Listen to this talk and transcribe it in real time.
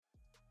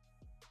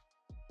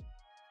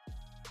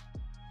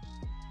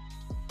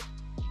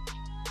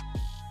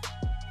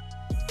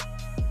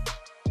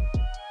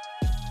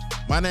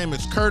My name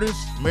is Curtis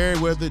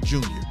Merriweather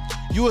Jr.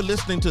 You are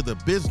listening to the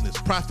Business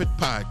Profit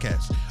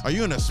Podcast. Are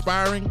you an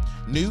aspiring,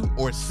 new,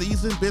 or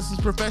seasoned business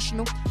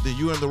professional? Then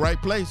you're in the right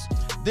place.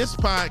 This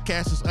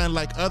podcast is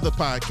unlike other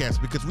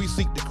podcasts because we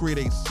seek to create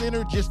a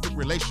synergistic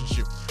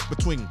relationship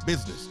between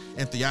business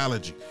and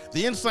theology.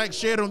 The insights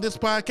shared on this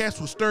podcast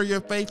will stir your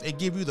faith and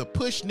give you the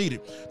push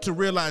needed to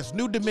realize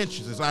new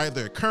dimensions as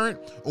either a current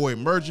or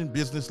emerging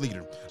business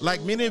leader.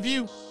 Like many of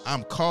you,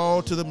 I'm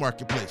called to the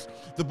marketplace.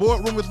 The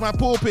boardroom is my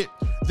pulpit.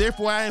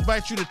 Therefore, I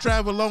invite you to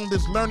travel along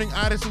this learning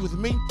odyssey with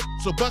me.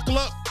 So buckle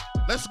up.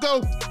 Let's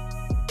go.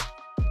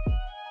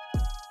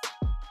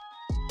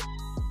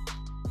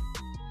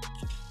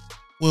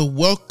 Well,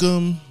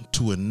 welcome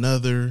to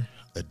another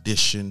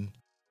edition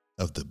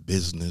of the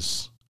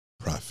Business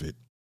Profit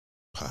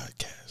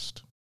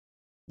Podcast.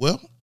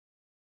 Well,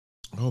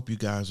 I hope you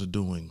guys are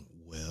doing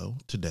well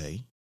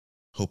today.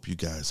 Hope you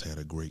guys had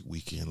a great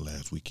weekend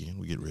last weekend.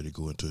 We get ready to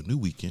go into a new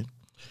weekend.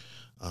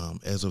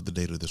 As of the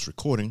date of this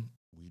recording,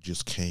 we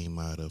just came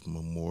out of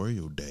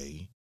Memorial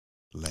Day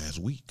last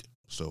week.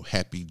 So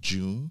happy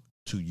June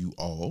to you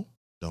all.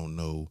 Don't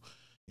know,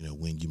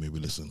 when you may be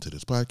listening to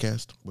this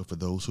podcast, but for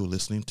those who are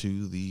listening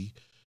to the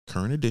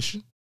current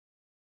edition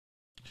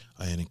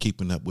and in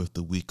keeping up with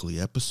the weekly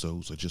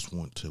episodes, I just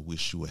want to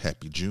wish you a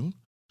happy June.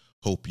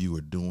 Hope you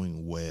are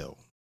doing well.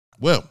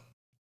 Well,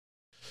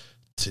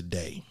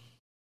 today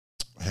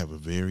I have a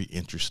very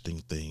interesting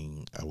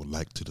thing I would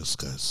like to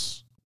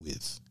discuss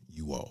with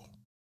you all.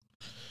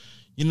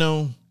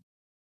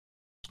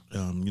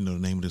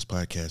 The name of this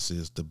podcast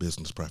is the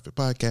Business Profit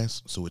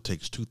Podcast. So it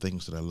takes two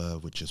things that I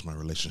love, which is my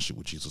relationship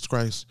with Jesus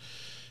Christ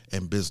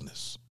and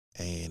business.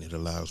 And it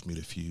allows me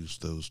to fuse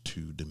those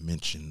two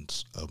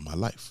dimensions of my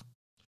life.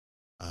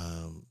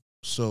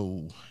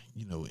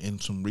 In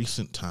some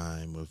recent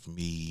time of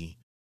me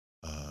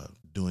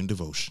doing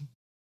devotion,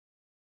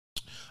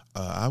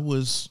 I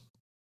was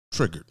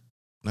triggered,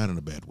 not in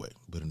a bad way,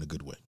 but in a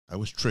good way. I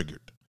was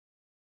triggered.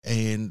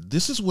 And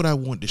this is what I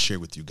want to share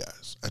with you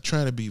guys. I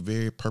try to be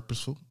very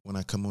purposeful when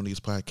I come on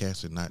these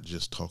podcasts and not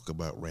just talk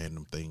about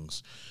random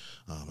things.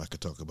 I could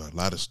talk about a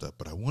lot of stuff,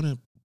 but I want to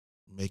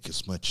make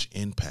as much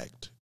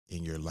impact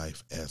in your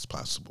life as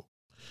possible.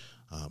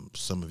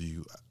 Some of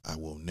you I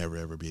will never,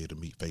 ever be able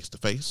to meet face to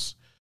face.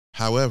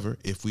 However,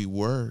 if we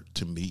were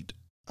to meet,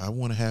 I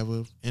want to have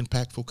an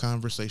impactful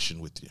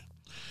conversation with you.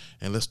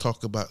 And let's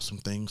talk about some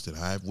things that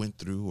I've went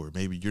through, or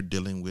maybe you're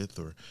dealing with,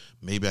 or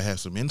maybe I have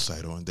some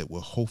insight on that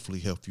will hopefully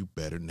help you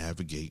better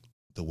navigate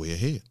the way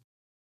ahead.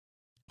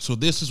 So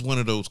this is one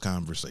of those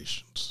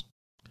conversations.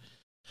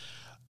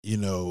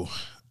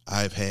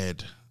 I've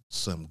had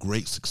some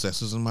great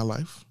successes in my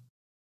life,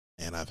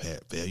 and I've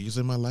had failures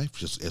in my life,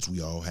 just as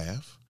we all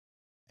have.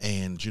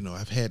 And,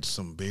 I've had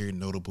some very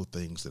notable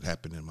things that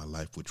happened in my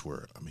life, which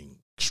were,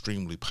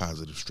 extremely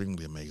positive,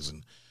 extremely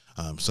amazing.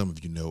 Some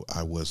of you know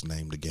I was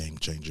named a game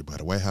changer by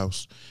the White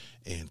House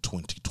in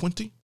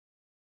 2020,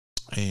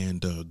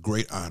 and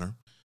great honor.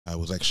 I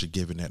was actually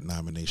given that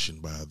nomination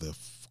by the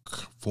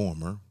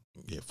former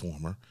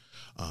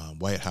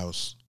White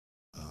House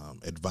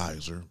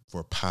advisor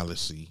for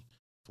policy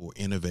for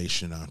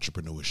innovation and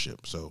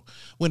entrepreneurship. So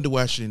went to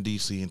Washington,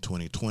 D.C. in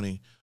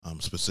 2020,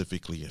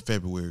 specifically in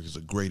February. It was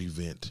a great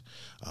event,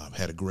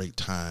 had a great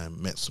time,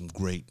 met some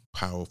great,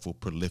 powerful,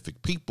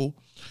 prolific people,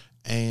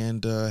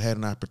 and had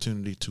an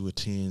opportunity to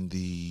attend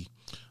the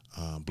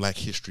Black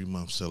History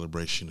Month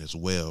celebration as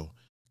well,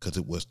 because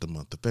it was the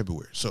month of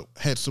February. So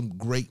had some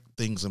great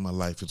things in my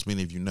life. As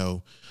many of you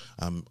know,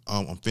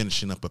 I'm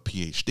finishing up a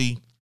PhD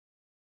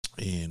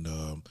and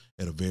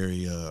at a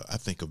very, I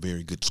think, a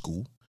very good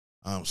school.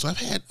 So I've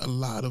had a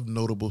lot of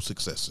notable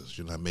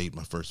successes. I made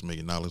my first $1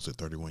 million at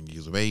 31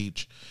 years of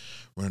age,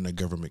 running a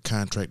government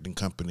contracting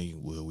company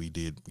where we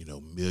did,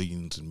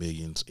 millions and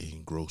millions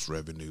in gross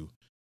revenue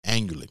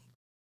annually.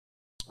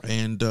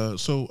 And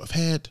so I've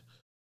had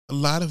a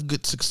lot of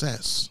good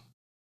success.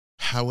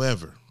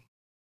 However,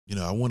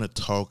 I want to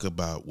talk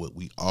about what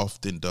we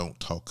often don't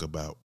talk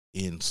about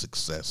in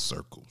success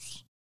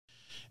circles.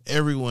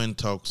 Everyone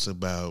talks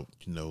about,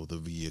 the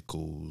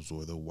vehicles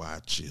or the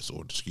watches,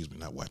 or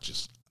not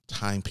watches,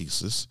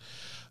 timepieces.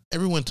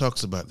 Everyone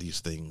talks about these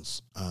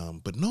things,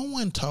 but no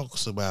one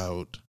talks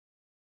about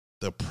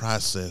the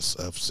process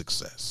of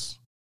success.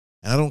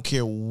 And I don't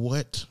care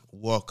what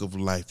walk of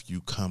life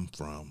you come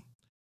from,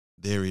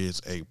 there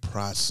is a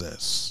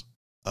process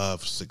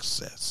of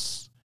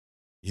success.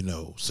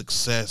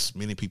 Success,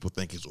 many people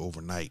think is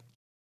overnight,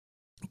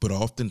 but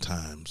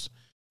oftentimes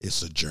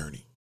it's a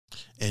journey.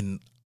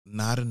 And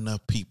not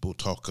enough people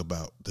talk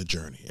about the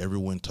journey.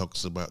 Everyone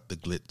talks about the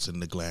glitz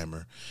and the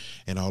glamour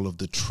and all of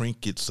the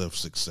trinkets of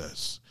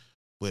success,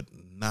 but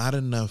not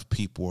enough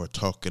people are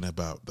talking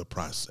about the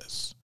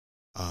process.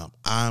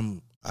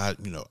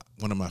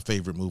 One of my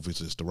favorite movies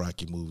is the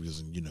Rocky movies,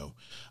 and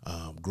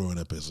growing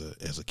up as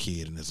a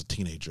kid and as a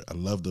teenager, I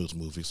love those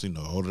movies.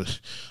 All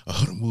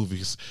the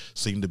movies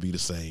seem to be the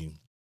same.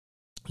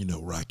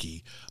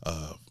 Rocky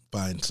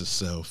finds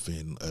himself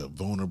in a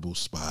vulnerable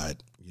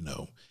spot.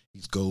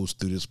 He goes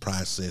through this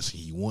process.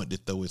 He wanted to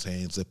throw his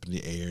hands up in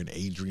the air, and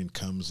Adrian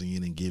comes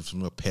in and gives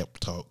him a pep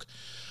talk.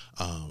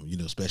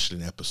 Especially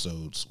in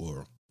episodes,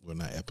 or well,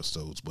 not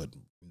episodes, but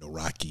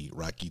Rocky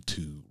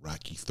 2,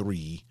 Rocky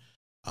 3,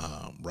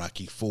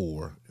 Rocky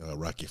 4,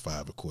 Rocky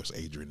 5. Of course,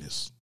 Adrian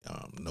is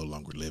no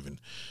longer living,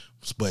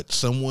 but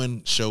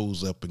someone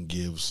shows up and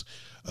gives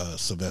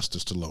Sylvester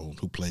Stallone,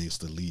 who plays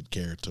the lead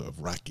character of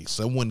Rocky,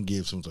 someone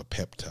gives him a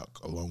pep talk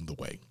along the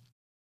way.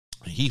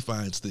 He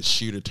finds this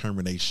sheer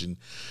determination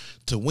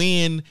to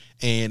win,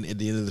 and at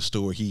the end of the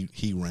story,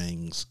 he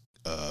reigns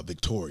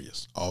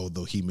victorious,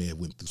 although he may have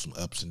went through some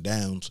ups and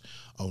downs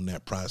on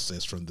that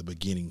process from the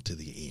beginning to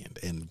the end.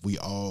 And we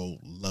all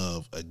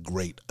love a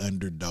great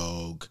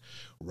underdog,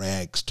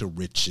 rags to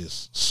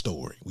riches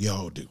story. We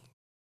all do.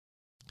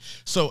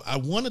 So I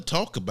want to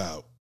talk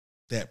about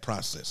that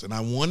process, and I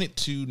wanted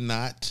to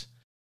not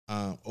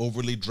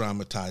overly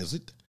dramatize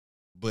it,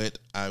 but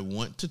I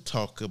want to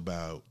talk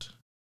about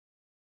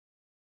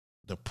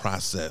the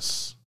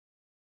process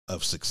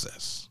of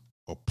success,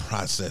 or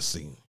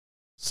processing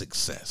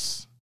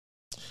success.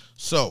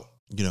 So,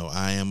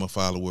 I am a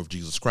follower of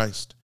Jesus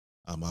Christ.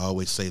 I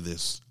always say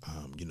this.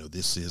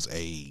 This is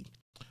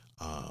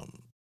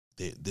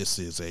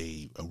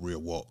a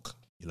real walk.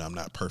 I'm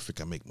not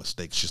perfect. I make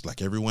mistakes just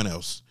like everyone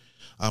else.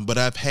 But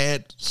I've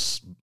had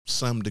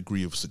some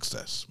degree of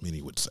success,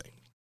 many would say.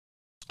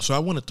 So I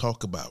want to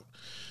talk about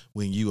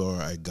when you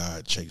are a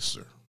God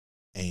chaser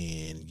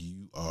and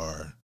you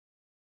are,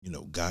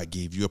 God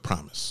gave you a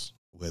promise,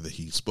 whether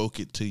he spoke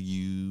it to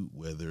you,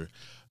 whether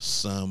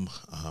some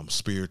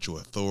spiritual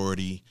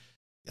authority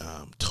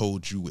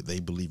told you what they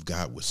believe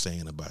God was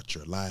saying about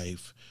your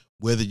life,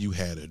 whether you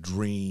had a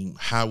dream,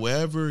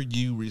 however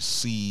you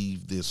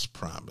received this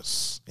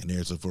promise. And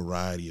there's a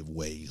variety of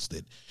ways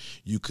that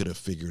you could have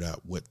figured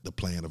out what the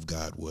plan of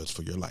God was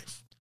for your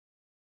life.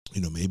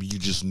 Maybe you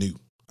just knew.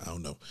 I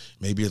don't know.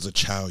 Maybe as a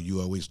child,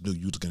 you always knew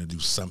you was going to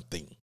do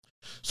something.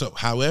 So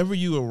however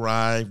you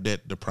arrived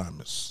at the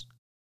promise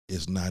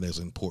is not as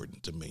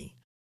important to me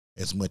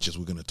as much as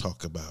we're going to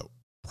talk about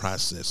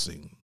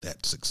processing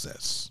that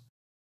success,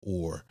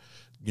 or,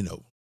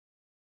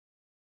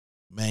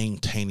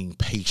 maintaining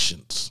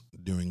patience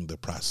during the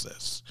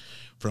process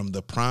from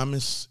the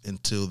promise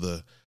until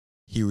the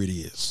here it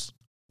is.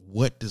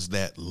 What does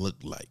that look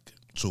like?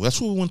 So that's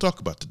what we want to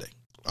talk about today.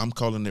 I'm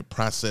calling it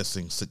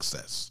processing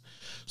success.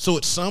 So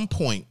at some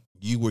point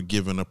you were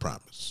given a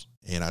promise,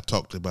 and I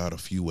talked about a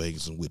few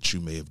ways in which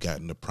you may have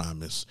gotten a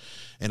promise,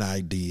 an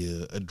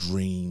idea, a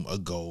dream, a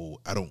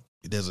goal.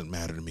 It doesn't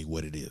matter to me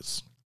what it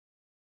is,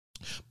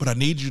 but I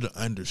need you to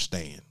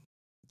understand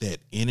that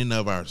in and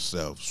of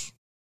ourselves,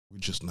 we're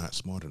just not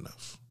smart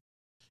enough.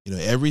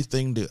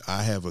 Everything that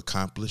I have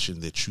accomplished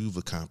and that you've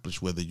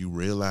accomplished, whether you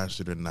realize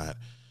it or not,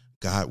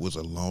 God was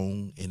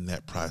alone in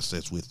that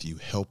process with you,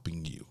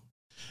 helping you.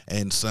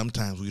 And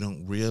sometimes we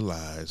don't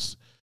realize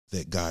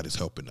that God is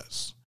helping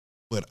us.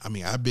 But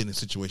I've been in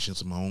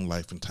situations in my own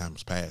life in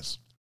times past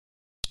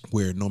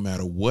where no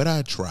matter what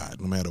I tried,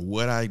 no matter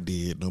what I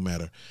did, no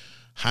matter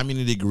how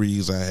many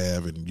degrees I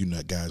have,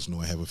 and guys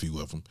know I have a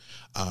few of them,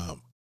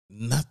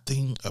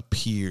 nothing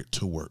appeared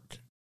to work.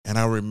 And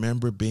I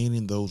remember being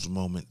in those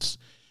moments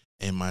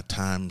in my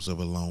times of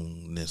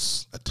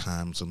aloneness, at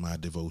times of my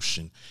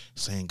devotion,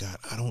 saying, God,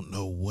 I don't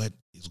know what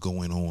is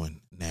going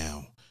on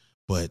now,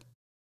 but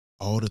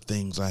all the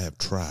things I have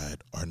tried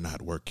are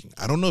not working.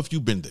 I don't know if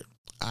you've been there.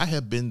 I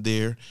have been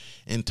there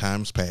in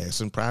times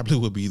past and probably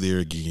will be there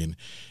again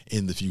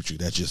in the future.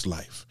 That's just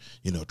life.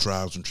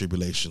 Trials and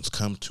tribulations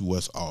come to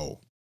us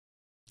all.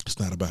 It's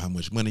not about how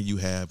much money you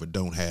have or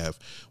don't have.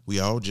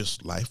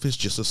 Life is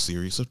just a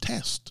series of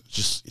tests.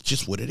 It's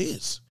just what it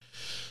is.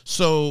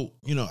 So,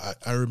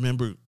 I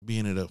remember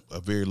being at a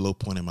very low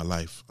point in my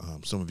life.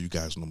 Some of you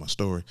guys know my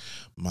story.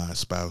 My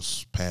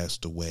spouse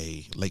passed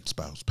away, late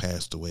spouse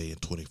passed away in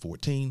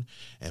 2014,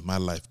 and my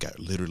life got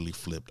literally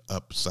flipped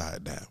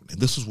upside down. And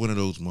this was one of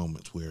those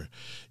moments where,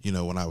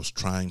 when I was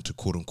trying to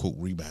quote unquote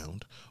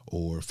rebound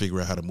or figure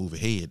out how to move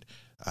ahead,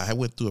 I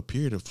went through a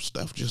period of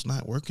stuff just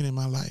not working in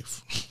my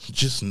life,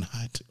 just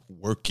not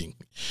working.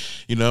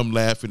 I'm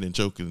laughing and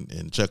joking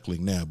and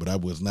chuckling now, but I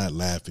was not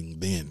laughing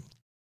then.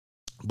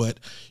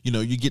 But,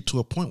 you get to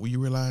a point where you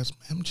realize,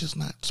 I'm just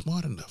not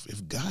smart enough.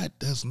 If God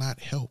does not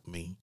help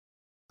me,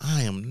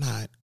 I am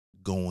not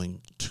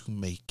going to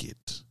make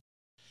it.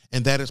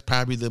 And that is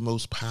probably the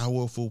most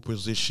powerful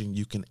position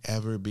you can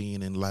ever be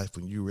in life,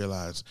 when you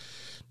realize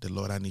that,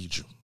 Lord, I need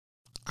you.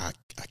 I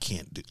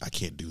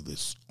can't do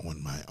this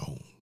on my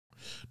own.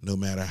 No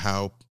matter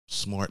how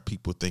smart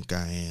people think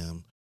I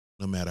am,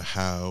 no matter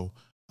how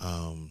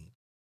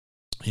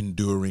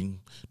enduring,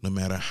 no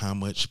matter how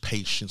much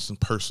patience and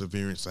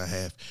perseverance I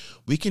have,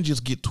 we can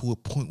just get to a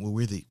point where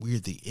we're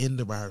the end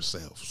of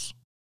ourselves.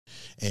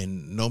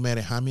 And no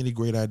matter how many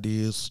great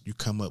ideas you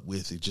come up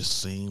with, it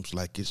just seems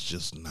like it's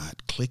just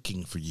not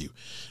clicking for you.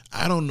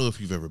 I don't know if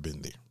you've ever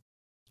been there,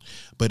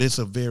 but it's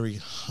a very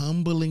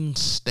humbling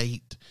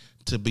state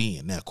to be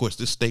in. Now, of course,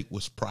 this state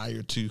was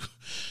prior to,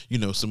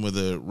 some of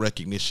the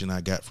recognition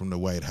I got from the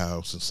White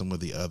House and some of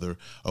the other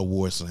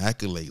awards and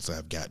accolades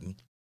I've gotten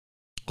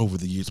over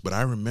the years. But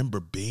I remember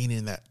being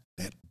in that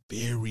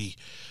very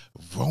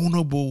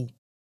vulnerable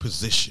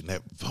position,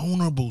 that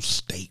vulnerable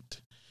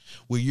state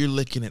where you're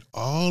looking at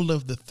all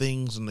of the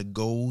things and the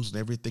goals and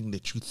everything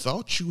that you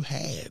thought you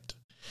had,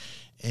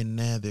 and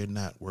now they're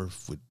not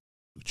worth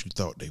what you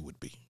thought they would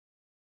be.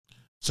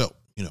 So,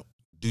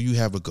 do you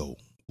have a goal?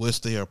 Was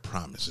there a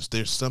promise? Is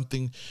there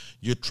something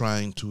you're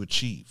trying to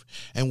achieve?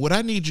 And what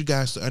I need you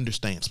guys to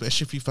understand,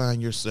 especially if you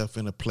find yourself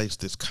in a place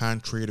that's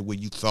contrary to where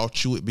you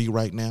thought you would be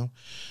right now,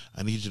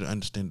 I need you to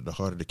understand that the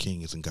heart of the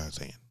king is in God's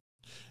hand.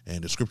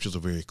 And the scriptures are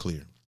very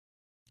clear.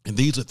 And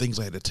these are things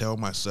I had to tell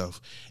myself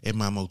in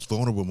my most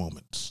vulnerable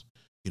moments.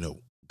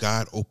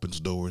 God opens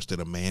doors that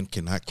a man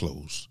cannot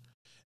close,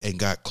 and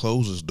God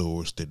closes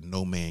doors that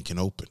no man can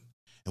open.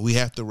 And we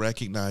have to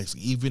recognize,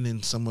 even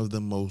in some of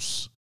the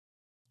most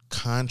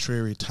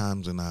contrary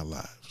times in our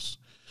lives,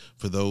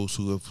 for those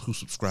who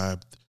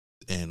subscribed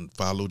and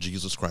follow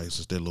Jesus Christ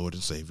as their Lord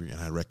and Savior,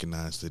 and I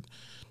recognize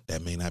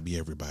that may not be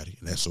everybody,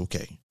 and that's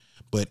okay.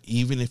 But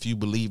even if you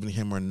believe in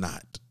him or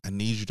not, I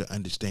need you to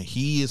understand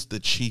he is the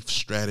chief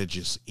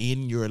strategist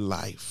in your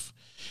life,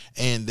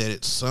 and that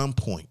at some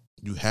point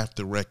you have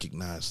to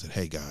recognize that,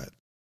 hey, God,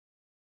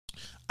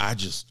 I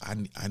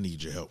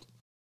need your help.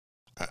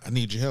 I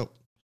need your help.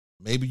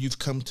 Maybe you've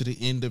come to the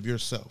end of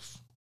yourself.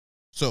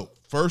 So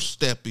first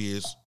step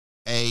is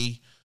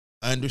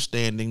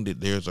understanding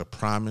that there's a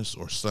promise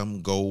or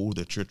some goal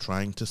that you're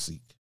trying to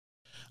seek.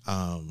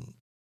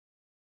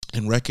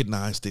 And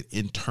recognize that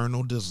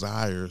internal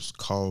desires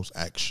cause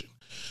action.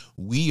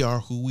 We are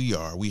who we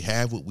are. We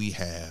have what we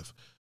have,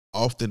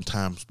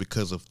 oftentimes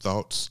because of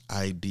thoughts,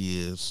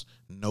 ideas,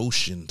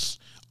 notions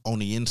on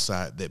the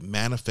inside that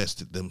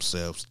manifested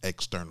themselves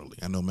externally.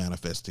 I know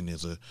manifesting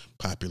is a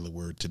popular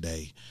word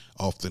today.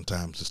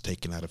 Oftentimes it's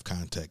taken out of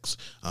context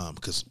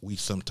because we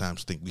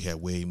sometimes think we have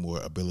way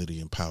more ability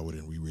and power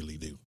than we really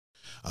do.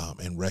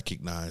 And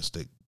recognize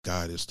that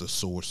God is the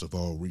source of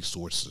all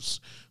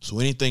resources. So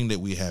anything that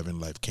we have in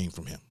life came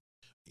from him.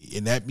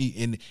 And let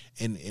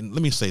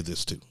me say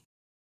this too.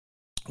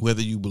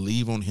 Whether you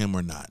believe on him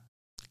or not,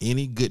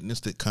 any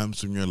goodness that comes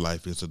from your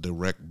life is a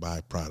direct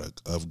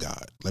byproduct of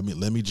God. Let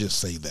me just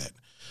say that,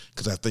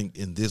 because I think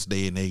in this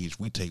day and age,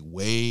 we take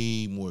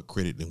way more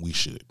credit than we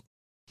should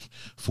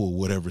for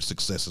whatever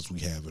successes we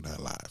have in our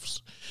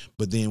lives.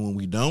 But then when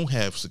we don't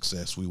have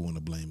success, we want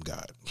to blame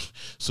God.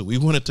 So we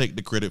want to take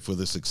the credit for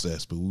the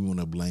success, but we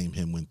want to blame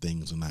him when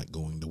things are not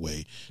going the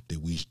way that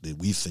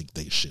we think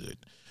they should.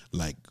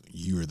 Like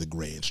you're the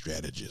grand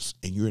strategist,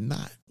 and you're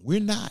not. We're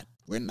not.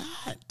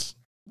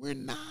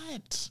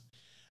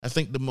 I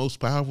think the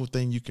most powerful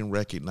thing you can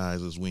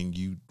recognize is when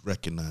you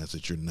recognize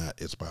that you're not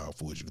as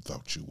powerful as you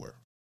thought you were.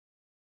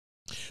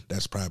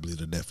 That's probably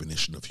the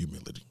definition of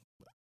humility.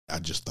 I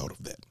just thought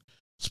of that.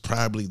 It's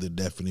probably the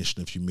definition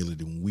of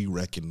humility when we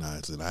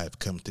recognize that I have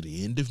come to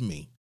the end of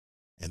me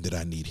and that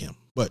I need him.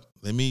 But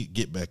let me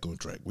get back on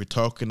track. We're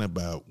talking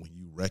about when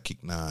you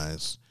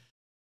recognize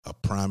a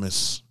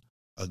promise,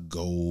 a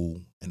goal,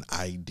 an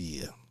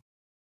idea,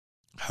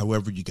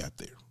 however you got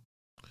there.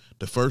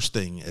 The first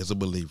thing as a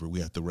believer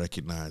we have to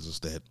recognize is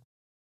that,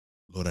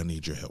 Lord, I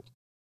need your help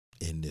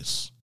in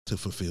this, to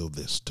fulfill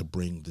this, to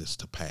bring this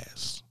to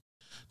pass,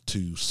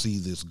 to see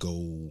this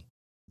goal,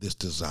 this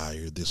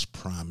desire, this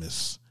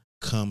promise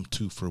come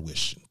to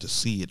fruition, to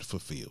see it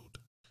fulfilled.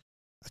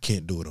 I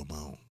can't do it on my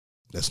own.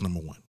 That's number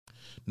one.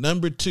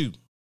 Number two,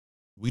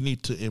 we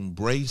need to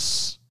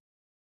embrace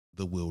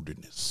the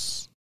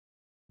wilderness.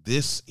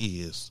 This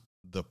is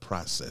the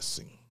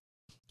processing.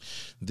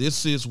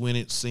 This is when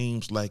it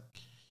seems like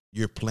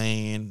your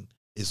plan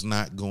is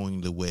not going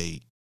the way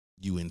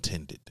you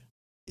intended.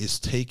 It's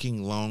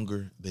taking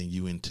longer than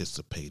you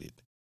anticipated.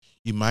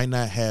 You might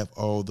not have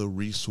all the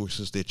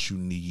resources that you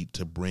need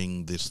to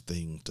bring this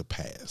thing to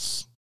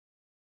pass.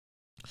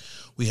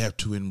 We have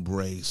to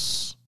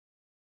embrace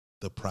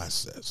the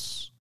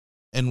process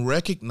and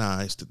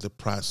recognize that the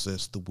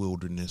process, the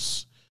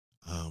wilderness,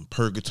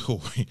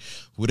 purgatory,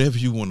 whatever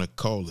you want to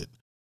call it,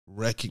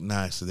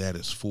 recognize that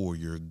is for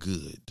your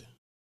good.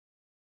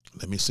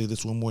 Let me say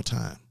this one more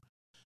time.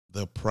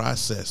 The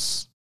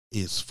process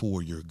is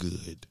for your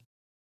good.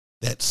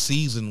 That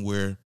season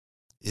where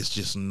it's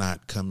just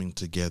not coming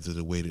together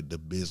the way that the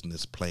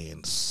business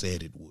plan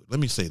said it would. Let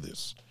me say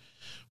this.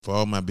 For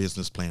all my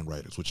business plan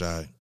writers, which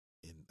I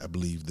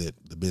believe that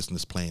the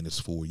business plan is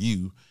for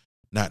you,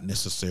 not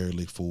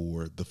necessarily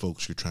for the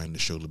folks you're trying to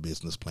show the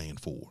business plan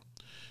for.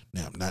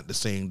 Now, I'm not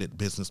saying that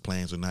business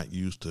plans are not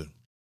used to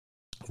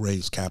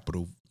raise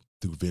capital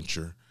through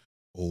venture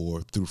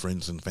or through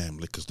friends and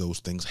family, because those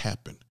things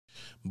happen.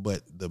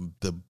 But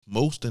the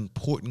most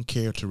important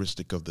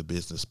characteristic of the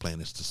business plan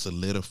is to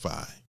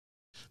solidify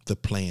the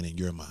plan in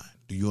your mind.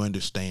 Do you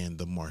understand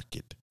the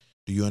market?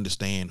 Do you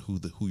understand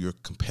who your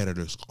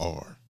competitors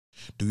are?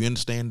 Do you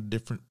understand the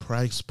different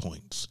price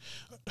points?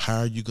 How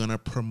are you going to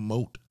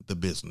promote the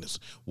business?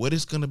 What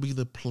is going to be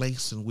the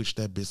place in which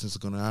that business is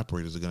going to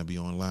operate? Is it going to be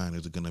online?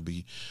 Is it going to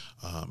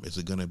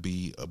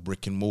be a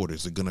brick and mortar?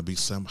 Is it going to be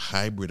some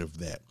hybrid of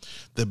that?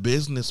 The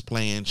business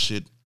plan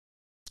should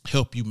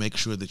help you make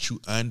sure that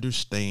you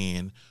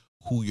understand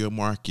who your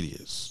market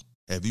is.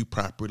 Have you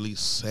properly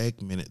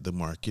segmented the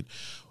market?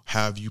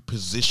 Have you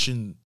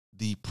positioned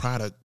the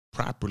product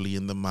properly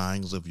in the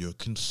minds of your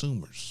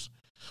consumers?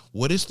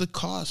 What is the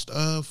cost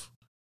of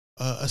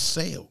a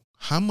sale?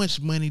 How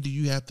much money do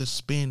you have to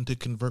spend to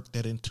convert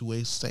that into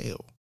a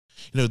sale?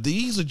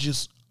 These are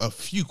just a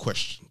few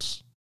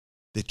questions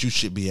that you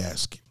should be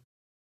asking.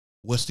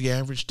 What's the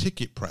average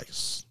ticket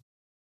price?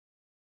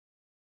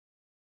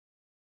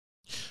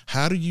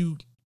 How do you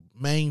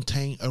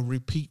maintain a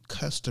repeat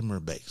customer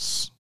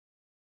base?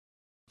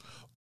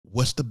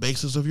 What's the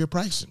basis of your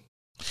pricing?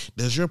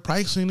 Does your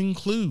pricing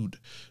include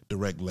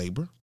direct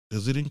labor?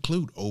 Does it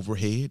include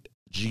overhead,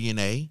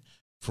 G&A,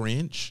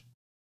 fringe?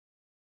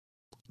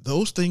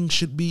 Those things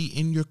should be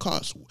in your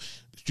cost.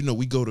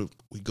 We go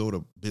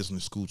to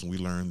business schools and we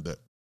learn the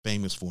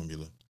famous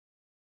formula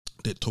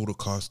that total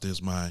cost is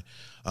my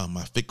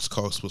fixed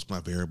cost plus my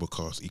variable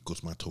cost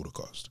equals my total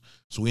cost.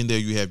 So in there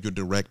you have your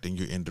direct and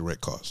your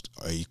indirect cost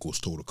equals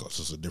total cost.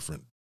 It's a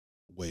different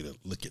way to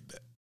look at that.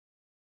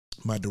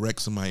 My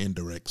directs and my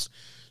indirects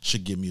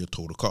should give me a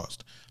total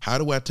cost. How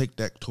do I take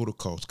that total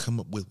cost, come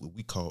up with what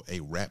we call a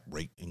wrap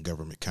rate in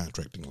government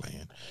contracting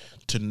land,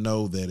 to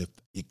know that if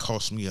it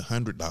costs me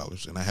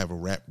 $100 and I have a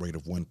wrap rate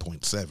of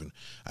 1.7,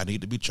 I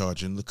need to be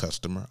charging the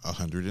customer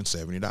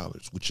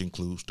 $170, which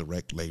includes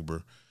direct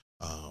labor,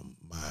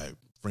 my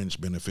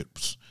fringe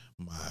benefits,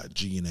 my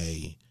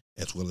G&A,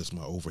 as well as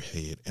my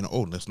overhead. And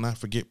let's not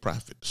forget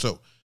profit. So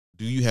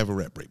do you have a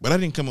wrap rate? But I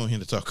didn't come on here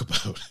to talk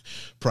about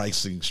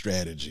pricing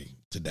strategy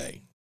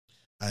today.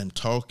 I'm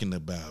talking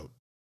about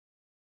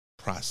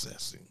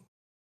processing.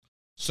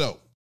 So,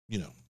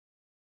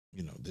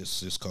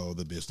 this is called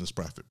the Business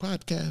Profit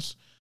Podcast.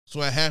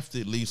 So I have to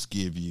at least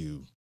give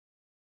you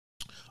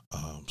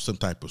some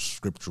type of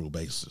scriptural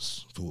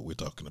basis for what we're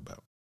talking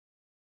about.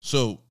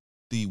 So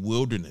the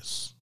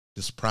wilderness,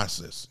 this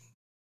processing,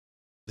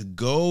 the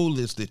goal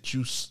is that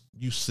you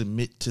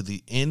submit to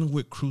the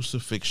inward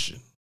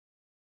crucifixion,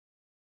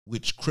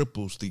 which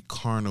cripples the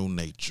carnal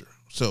nature.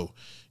 So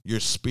your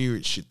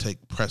spirit should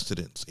take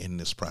precedence in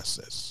this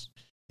process.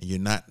 And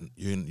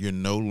you're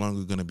no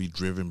longer going to be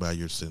driven by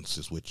your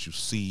senses, what you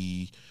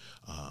see,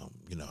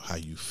 how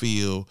you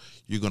feel.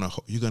 You're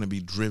going to be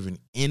driven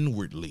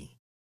inwardly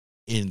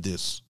in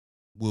this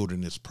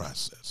wilderness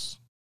process.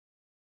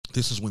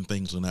 This is when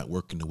things are not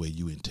working the way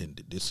you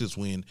intended. This is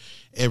when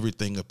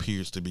everything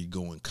appears to be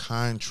going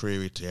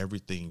contrary to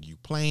everything you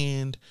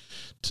planned.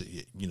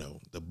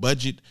 The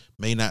budget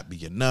may not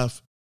be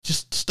enough.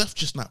 Stuff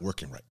just not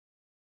working right.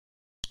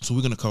 So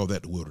we're going to call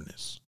that the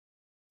wilderness.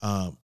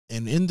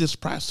 And in this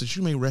process,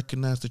 you may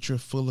recognize that you're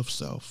full of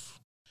self.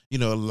 A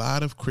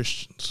lot of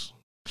Christians,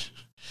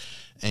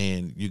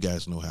 and you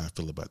guys know how I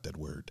feel about that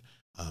word.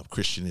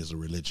 Christian is a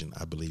religion.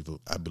 I believe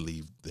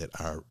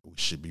that we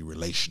should be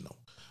relational.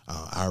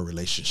 Our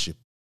relationship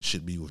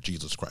should be with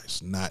Jesus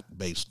Christ, not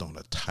based on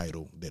a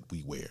title that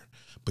we wear.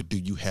 But do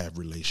you have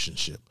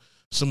relationship?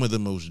 Some of the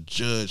most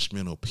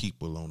judgmental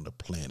people on the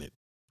planet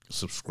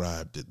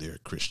subscribe that they're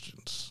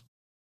Christians.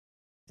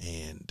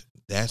 And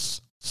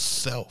that's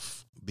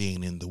self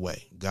being in the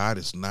way. God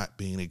is not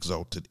being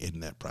exalted in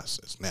that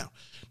process. Now,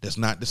 that's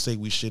not to say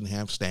we shouldn't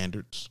have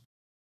standards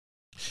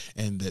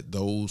and that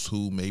those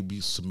who maybe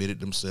submitted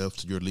themselves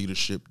to your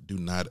leadership do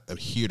not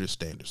adhere to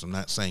standards. I'm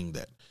not saying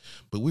that,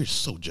 but we're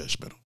so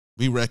judgmental.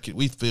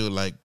 We feel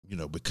like,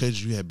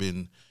 because you have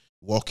been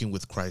walking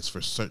with Christ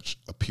for such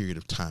a period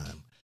of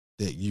time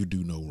that you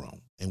do no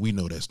wrong. And we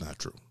know that's not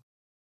true.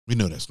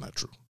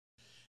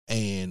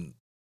 And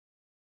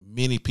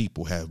many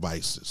people have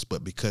vices,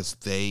 but because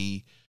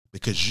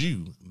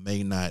you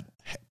may not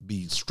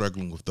be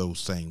struggling with those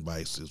same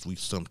vices, we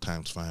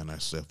sometimes find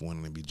ourselves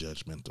wanting to be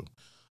judgmental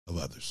of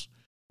others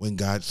when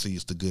God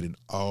sees the good in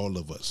all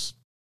of us,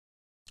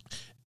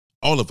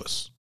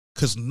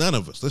 because none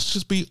of us, let's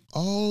just be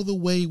all the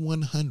way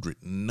 100.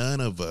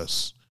 None of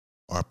us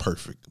are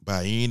perfect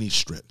by any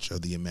stretch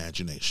of the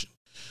imagination.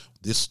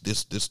 This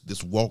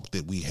walk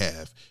that we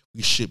have,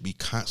 we should be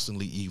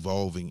constantly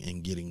evolving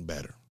and getting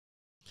better.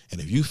 And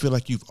if you feel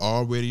like you've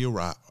already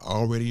arrived,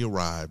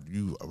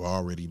 you have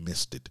already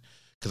missed it.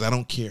 Because I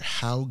don't care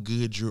how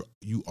good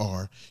you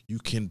are, you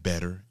can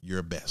better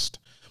your best.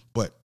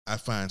 But I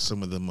find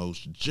some of the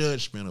most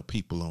judgmental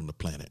people on the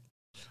planet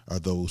are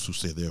those who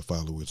say they're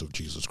followers of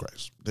Jesus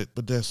Christ.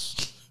 But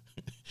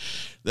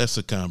that's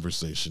a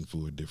conversation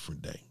for a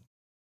different day.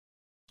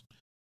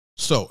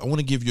 So I want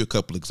to give you a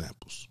couple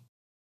examples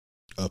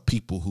of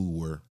people who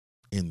were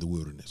in the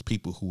wilderness,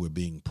 people who were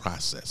being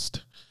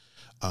processed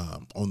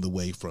on the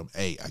way from,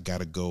 hey, I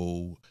got to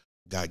go.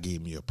 God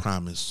gave me a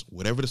promise.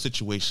 Whatever the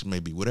situation may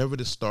be, whatever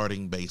the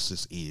starting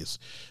basis is,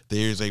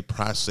 there's a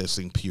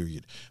processing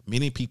period.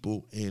 Many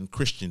people in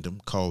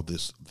Christendom call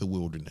this the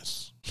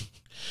wilderness.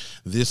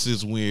 This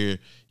is where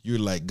you're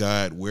like,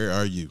 God, where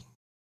are you?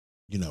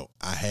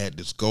 I had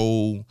this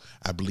goal.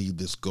 I believe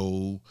this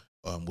goal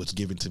was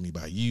given to me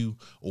by you,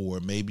 or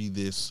maybe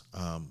this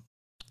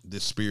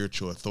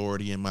spiritual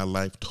authority in my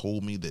life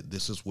told me that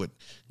this is what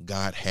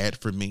God had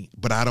for me,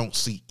 but I don't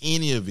see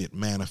any of it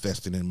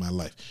manifesting in my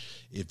life.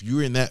 If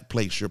you're in that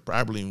place, you're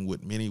probably in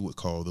what many would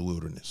call the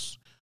wilderness,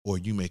 or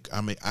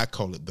I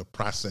call it the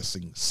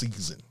processing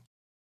season.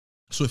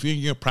 So if you're in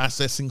your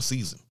processing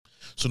season,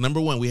 so number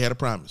one, we had a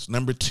promise.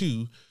 Number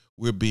two,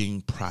 we're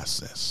being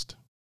processed.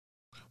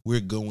 We're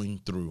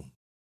going through.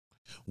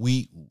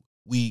 We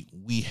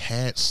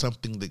had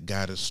something that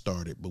God has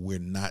started, but we're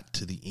not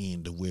to the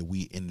end of where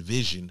we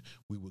envisioned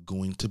we were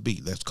going to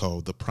be. That's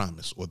called the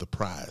promise, or the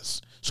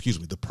prize.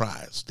 The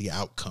prize, the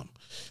outcome,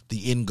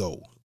 the end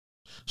goal.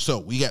 So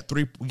we got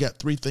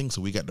three things.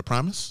 So we got the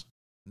promise.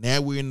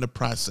 Now we're in the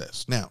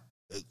process. Now,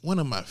 one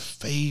of my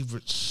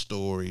favorite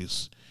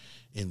stories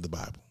in the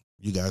Bible.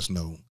 You guys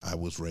know I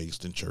was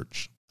raised in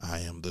church. I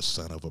am the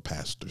son of a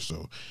pastor.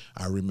 So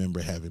I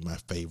remember having my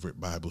favorite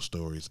Bible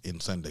stories in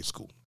Sunday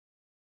school.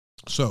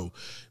 So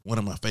one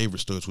of my favorite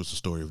stories was the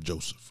story of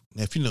Joseph.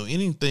 Now, if you know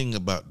anything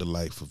about the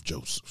life of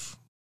Joseph,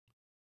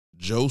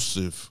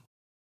 Joseph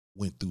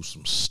went through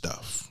some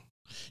stuff.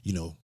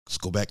 Let's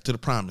go back to the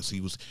promise.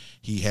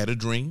 He had a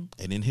dream,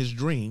 and in his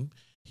dream,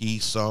 he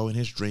saw in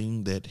his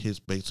dream that his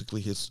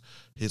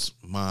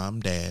mom,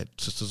 dad,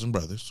 sisters, and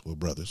brothers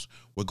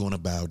were going to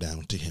bow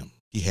down to him.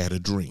 He had a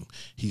dream.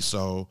 He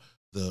saw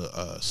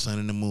the sun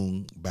and the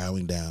moon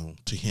bowing down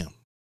to him.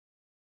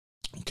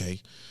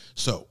 Okay,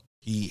 so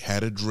he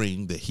had a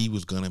dream that he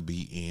was going to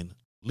be in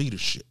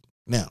leadership.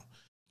 Now,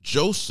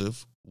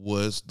 Joseph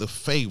was the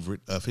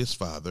favorite of his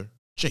father,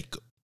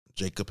 Jacob.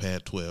 Jacob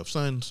had 12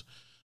 sons.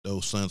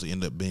 Those sons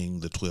ended up being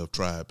the 12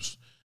 tribes.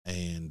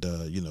 And,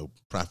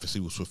 prophecy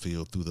was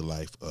fulfilled through the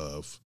life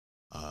of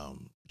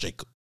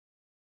Jacob.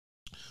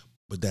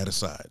 But that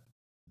aside,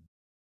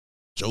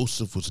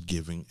 Joseph was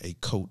given a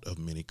coat of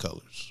many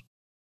colors.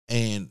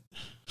 And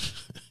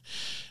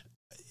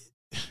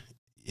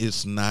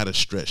it's not a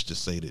stretch to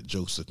say that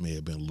Joseph may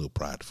have been a little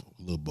prideful,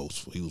 a little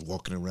boastful. He was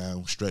walking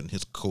around strutting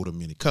his coat of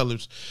many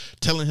colors,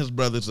 telling his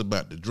brothers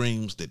about the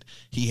dreams that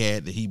he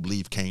had that he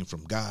believed came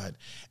from God.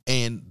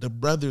 And the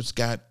brothers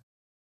got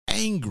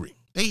angry.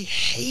 They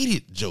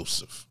hated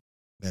Joseph.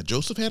 Now,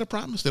 Joseph had a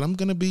promise that I'm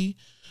going to be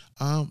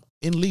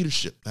in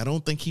leadership. I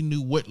don't think he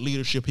knew what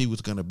leadership he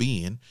was going to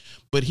be in,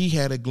 but he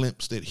had a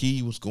glimpse that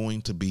he was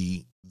going to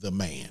be the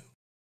man.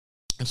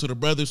 And so the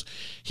brothers,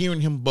 hearing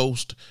him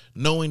boast,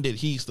 knowing that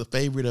he's the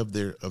favorite of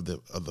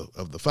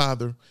the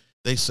father,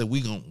 they said,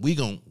 we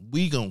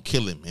gonna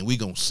kill him, and we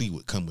gonna see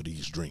what come of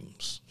these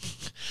dreams.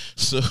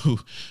 So,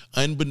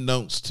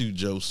 unbeknownst to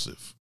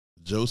Joseph,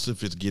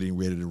 Joseph is getting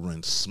ready to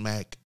run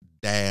smack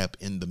dab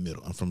in the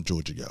middle. I'm from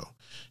Georgia, y'all.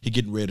 He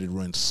getting ready to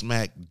run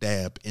smack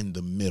dab in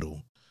the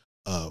middle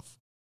of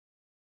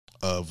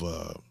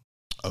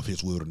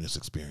his wilderness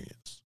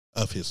experience,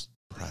 of his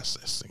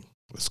processing,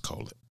 let's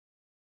call it.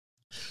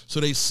 So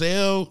they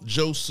sell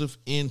Joseph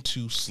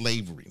into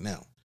slavery.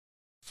 Now,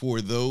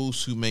 for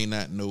those who may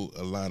not know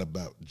a lot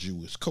about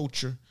Jewish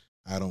culture,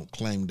 I don't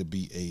claim to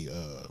be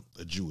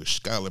a Jewish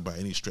scholar by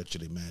any stretch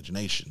of the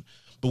imagination.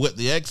 But what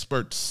the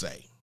experts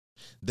say,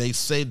 they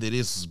say that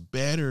it's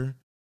better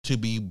to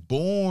be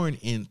born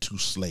into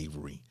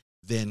slavery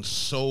than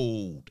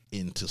sold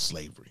into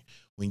slavery.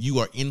 When you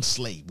are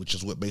enslaved, which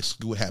is what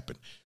basically what happened,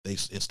 they,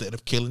 instead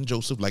of killing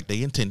Joseph like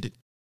they intended,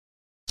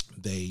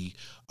 they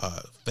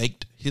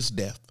faked his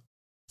death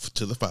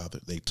to the father.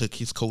 They took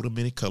his coat of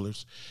many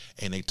colors,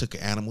 and they took an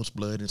animal's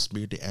blood and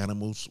smeared the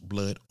animal's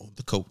blood on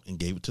the coat and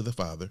gave it to the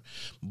father.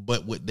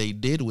 But what they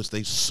did was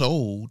they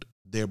sold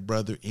their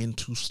brother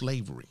into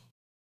slavery.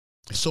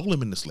 They sold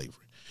him into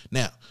slavery.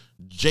 Now,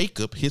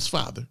 Jacob, his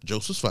father,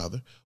 Joseph's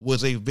father,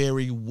 was a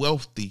very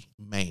wealthy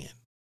man.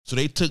 So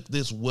they took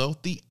this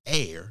wealthy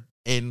heir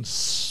and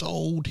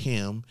sold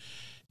him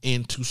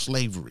into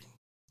slavery.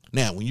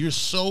 Now, when you're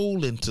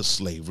sold into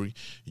slavery,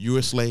 you're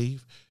a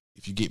slave.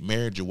 If you get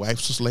married, your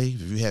wife's a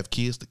slave. If you have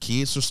kids, the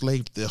kids are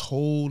slaves. The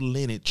whole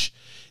lineage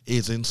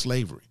is in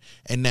slavery.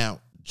 And now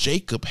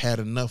Jacob had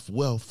enough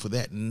wealth for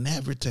that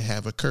never to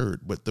have occurred,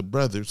 but the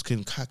brothers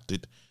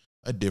concocted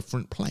a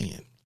different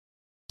plan.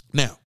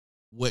 Now,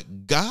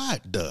 what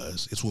God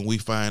does is when we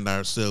find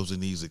ourselves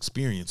in these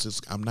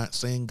experiences, I'm not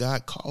saying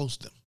God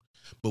caused them,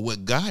 but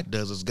what God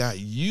does is God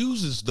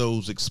uses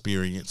those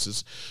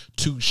experiences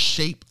to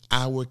shape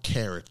our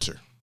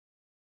character.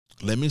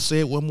 Let me say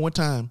it one more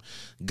time.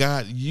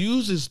 God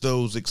uses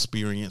those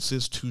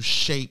experiences to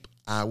shape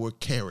our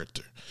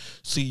character.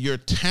 See, your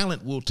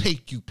talent will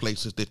take you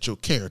places that your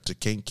character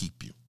can't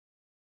keep you.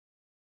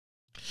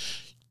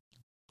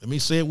 Let me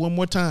say it one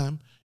more time.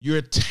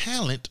 Your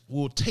talent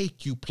will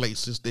take you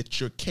places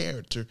that your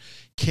character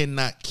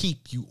cannot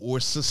keep you or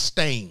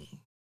sustain.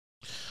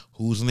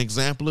 Who's an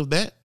example of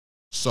that?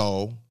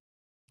 Saul.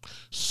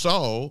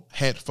 Saul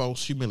had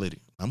false humility.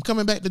 I'm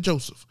coming back to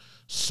Joseph.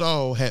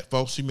 Saul had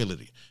false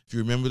humility. If you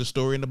remember the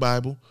story in the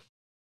Bible,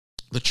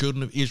 The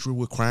children of Israel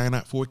were crying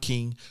out for a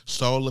king.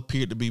 Saul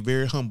appeared to be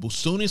very humble.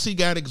 Soon as he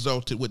got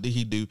exalted, what did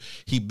he do?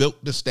 He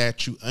built the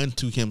statue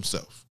unto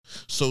himself.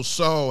 So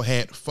Saul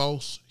had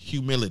false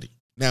humility.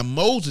 Now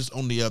Moses,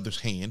 on the other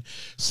hand,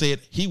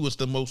 said he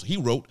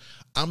wrote,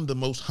 I'm the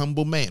most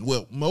humble man.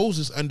 Well,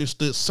 Moses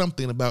understood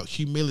something about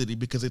humility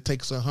because it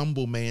takes a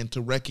humble man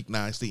to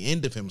recognize the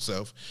end of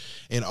himself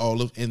and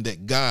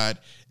that God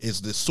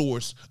is the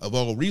source of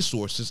all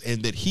resources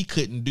and that he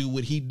couldn't do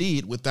what he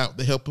did without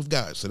the help of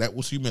God. So that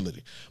was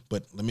humility.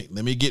 But let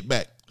me get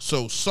back.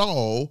 So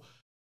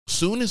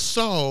soon as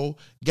Saul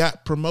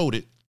got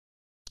promoted,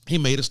 he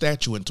made a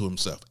statue unto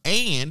himself,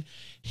 and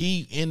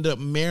he ended up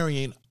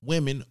marrying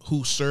women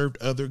who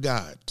served other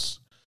gods.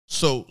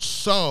 So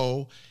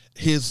Saul,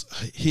 his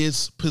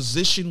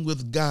position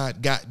with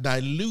God got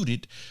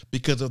diluted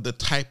because of the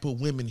type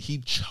of women he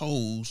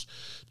chose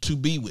to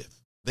be with.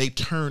 They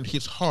turned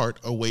his heart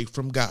away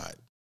from God.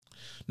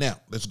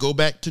 Now, let's go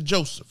back to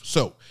Joseph.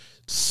 So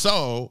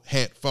Saul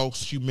had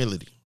false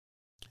humility,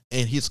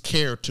 and his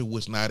character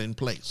was not in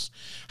place.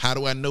 How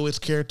do I know his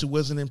character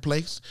wasn't in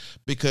place?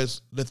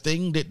 Because the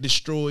thing that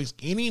destroys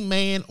any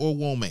man or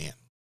woman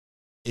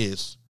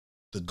is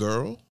the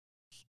girl.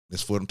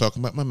 That's what I'm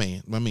talking about, my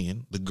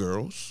men, the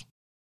girls,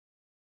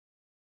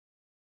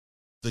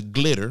 the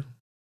glitter,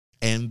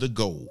 and the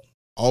gold.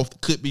 All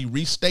could be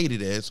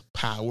restated as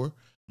power,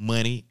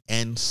 money,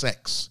 and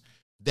sex.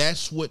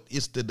 That's what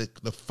is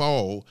the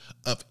fall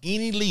of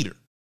any leader.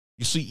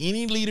 You see,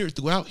 any leader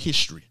throughout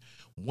history,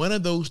 one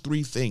of those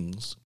three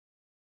things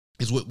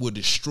is what will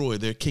destroy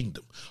their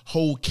kingdom.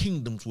 Whole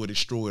kingdoms were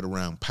destroyed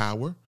around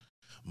power,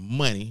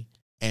 money,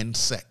 and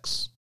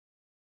sex.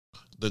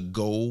 The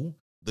gold,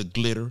 the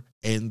glitter,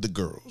 and the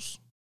girls.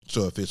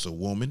 So if it's a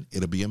woman,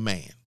 it'll be a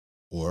man.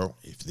 Or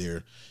if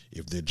they're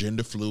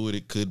gender fluid,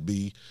 it could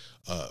be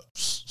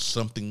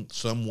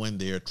someone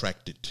they're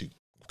attracted to.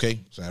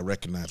 Okay, so I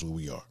recognize where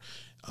we are.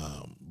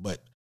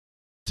 But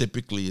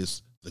typically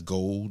it's the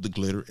gold, the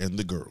glitter, and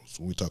the girls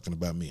when we're talking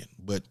about men.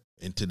 But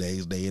in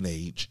today's day and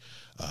age,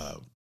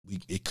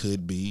 it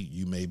could be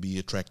you may be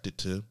attracted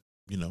to,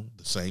 the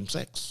same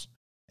sex.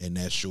 And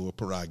that's your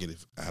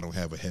prerogative. I don't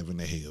have a heaven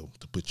or hell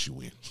to put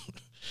you in.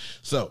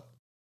 So,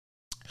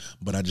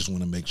 but I just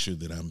want to make sure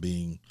that I'm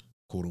being,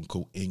 quote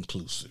unquote,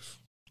 inclusive.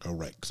 All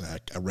right. Because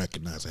I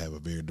recognize I have a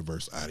very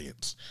diverse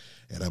audience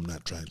and I'm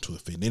not trying to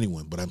offend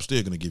anyone, but I'm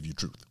still going to give you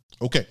truth.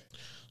 Okay.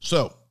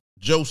 So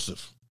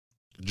Joseph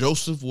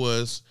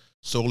was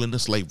sold into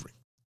slavery.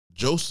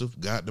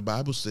 The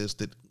Bible says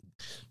that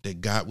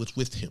God was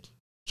with him.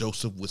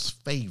 Joseph was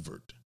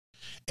favored.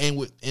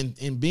 And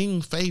in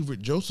being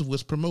favored, Joseph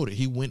was promoted.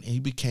 He went and he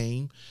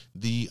became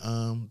the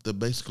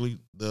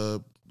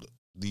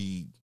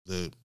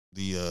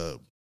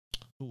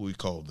who we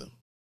call them?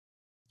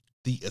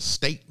 The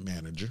estate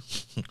manager.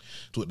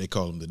 That's what they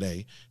call him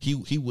today.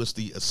 He was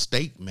the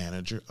estate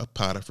manager of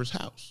Potiphar's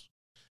house.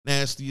 Now,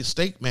 as the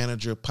estate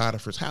manager of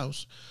Potiphar's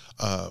house,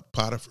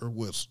 Potiphar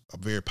was a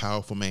very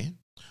powerful man.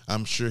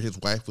 I'm sure his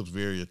wife was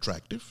very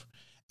attractive.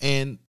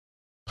 And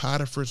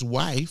Potiphar's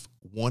wife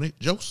wanted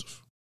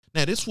Joseph.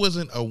 Now, this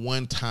wasn't a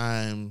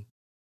one-time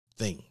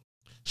thing.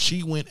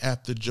 She went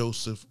after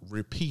Joseph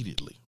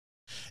repeatedly,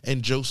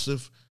 and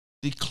Joseph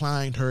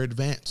declined her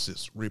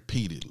advances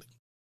repeatedly.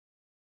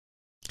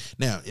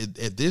 Now,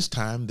 at this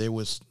time,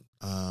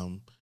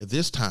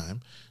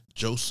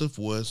 Joseph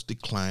was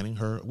declining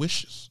her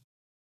wishes.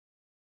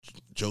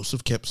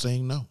 Joseph kept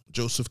saying no.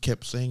 Joseph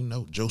kept saying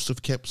no.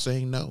 Joseph kept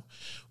saying no.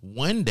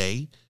 One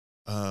day,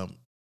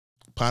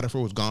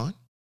 Potiphar was gone,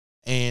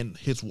 and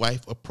his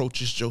wife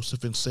approaches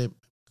Joseph and said,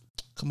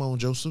 "Come on,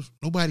 Joseph.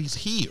 Nobody's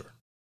here.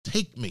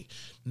 Take me.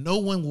 No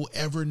one will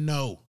ever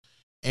know."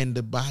 And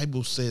the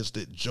Bible says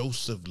that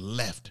Joseph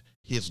left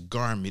his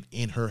garment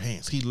in her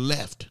hands. He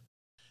left.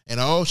 And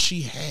all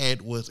she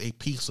had was a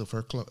piece of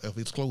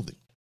his clothing.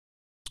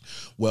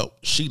 Well,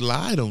 she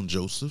lied on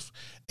Joseph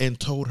and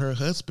told her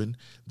husband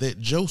that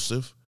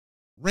Joseph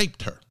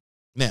raped her.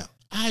 Now,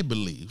 I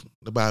believe,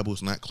 the Bible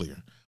is not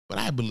clear, but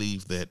I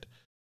believe that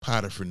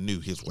Potiphar knew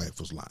his wife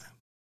was lying.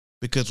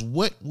 Because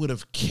what would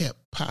have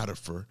kept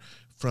Potiphar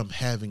from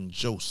having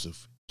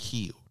Joseph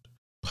killed?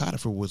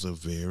 Potiphar was a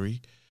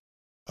very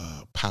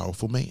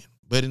powerful man.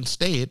 But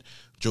instead,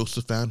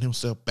 Joseph found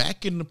himself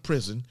back in the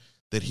prison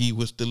that he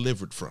was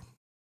delivered from.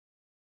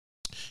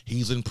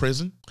 He's in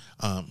prison.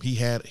 He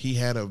had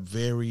a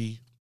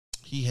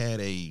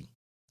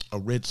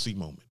Red Sea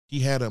moment. He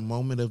had a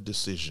moment of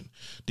decision.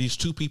 These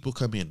two people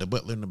come in, the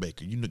butler and the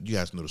baker. You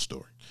guys know the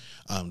story.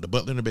 The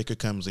butler and the baker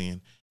comes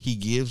in. He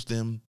gives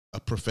them a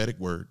prophetic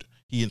word.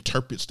 He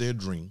interprets their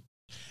dream,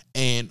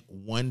 and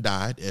one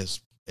died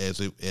as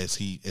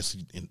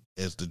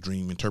the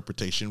dream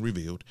interpretation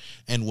revealed,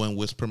 and one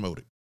was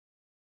promoted.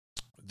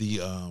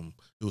 It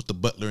was the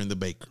butler and the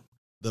baker.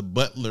 The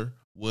butler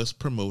was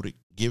promoted,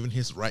 given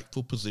his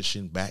rightful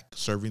position back,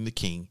 serving the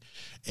king.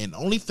 And the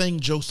only thing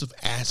Joseph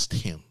asked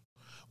him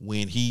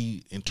when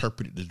he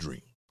interpreted the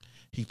dream,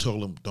 he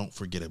told him, "Don't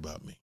forget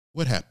about me."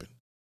 What happened?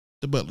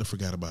 The butler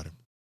forgot about him.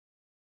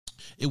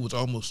 It was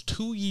almost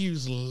 2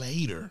 years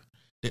later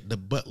that the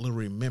butler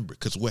remembered,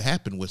 because what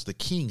happened was the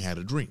king had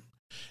a dream.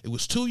 It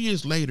was 2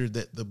 years later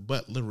that the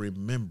butler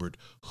remembered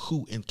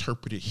who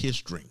interpreted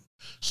his dream.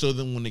 So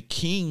then when the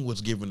king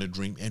was given a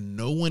dream and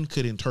no one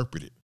could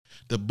interpret it,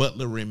 the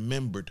butler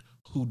remembered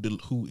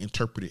who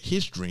interpreted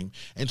his dream.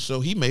 And so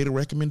he made a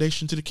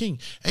recommendation to the king.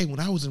 Hey, when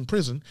I was in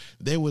prison,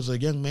 there was a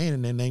young man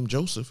in there named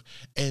Joseph,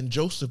 and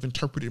Joseph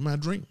interpreted my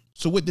dream.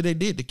 So what did they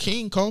did? The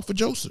king called for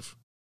Joseph.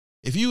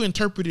 If you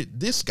interpreted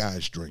this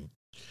guy's dream,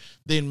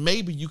 then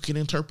maybe you can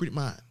interpret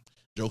mine.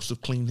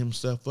 Joseph cleaned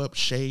himself up,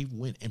 shaved,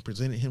 went and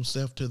presented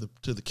himself to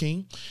the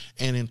king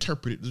and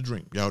interpreted the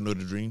dream. Y'all know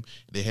the dream.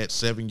 They had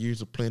 7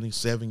 years of plenty,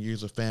 7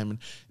 years of famine.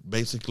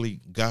 Basically,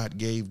 God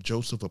gave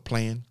Joseph a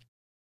plan,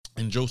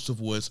 and Joseph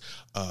was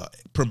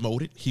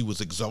promoted. He was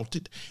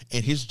exalted,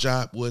 and his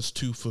job was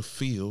to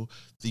fulfill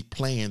the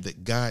plan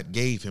that God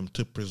gave him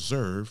to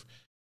preserve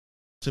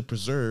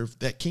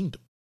that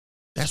kingdom.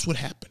 That's what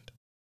happened.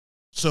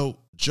 So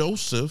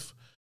Joseph,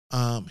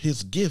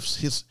 his gifts,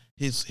 his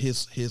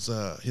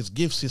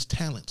gifts, his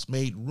talents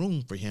made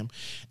room for him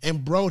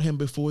and brought him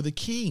before the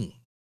king.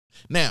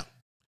 Now,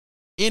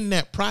 in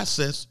that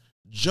process,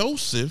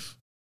 Joseph's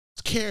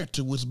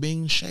character was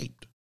being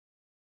shaped.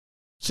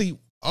 See,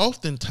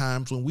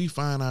 oftentimes when we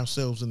find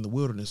ourselves in the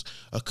wilderness,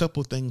 a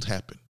couple things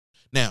happen.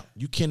 Now,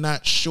 you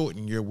cannot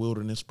shorten your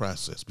wilderness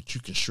process, but you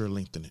can sure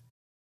lengthen it.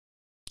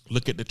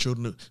 Look at the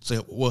children of, say,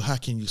 well, how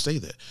can you say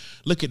that?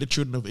 Look at the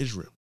children of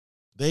Israel.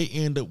 They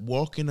end up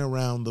walking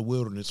around the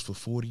wilderness for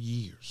 40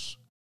 years.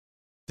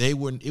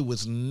 It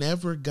was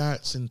never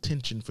God's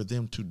intention for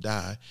them to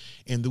die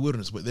in the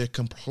wilderness, but they're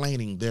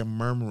complaining, they're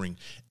murmuring,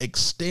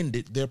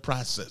 extended their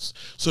process.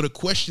 So the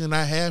question that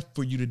I have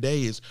for you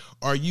today is,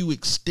 are you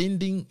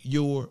extending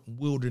your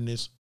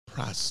wilderness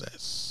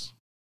process?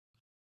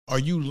 Are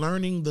you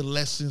learning the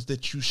lessons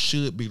that you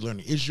should be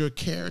learning? Is your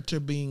character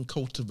being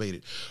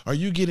cultivated? Are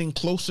you getting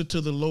closer to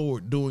the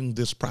Lord during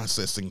this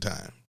processing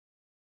time?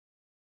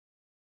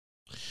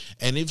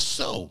 And if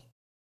so,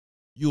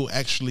 you'll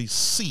actually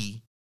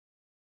see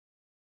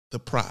the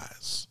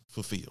prize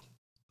fulfilled.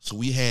 So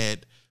we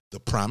had the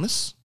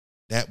promise.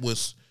 That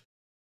was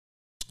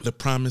the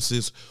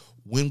promises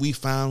when we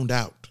found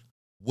out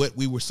what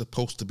we were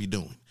supposed to be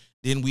doing.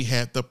 Then we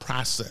had the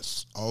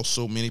process.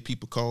 Also, many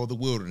people call the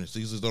wilderness.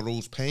 These are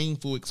those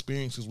painful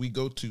experiences we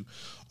go to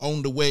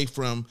on the way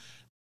from,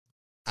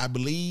 I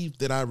believe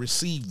that I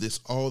received this,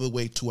 all the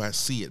way to I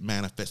see it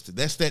manifested.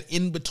 That's that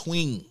in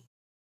between.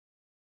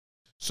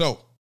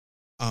 So,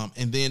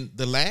 and then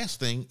the last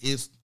thing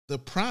is the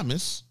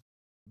promise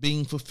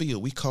being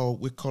fulfilled.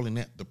 We're calling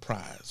that the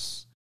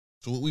prize.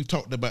 So what we've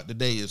talked about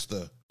today is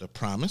the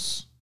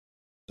promise,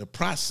 the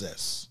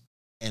process,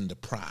 and the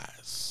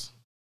prize.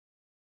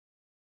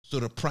 So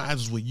the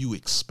prize is where you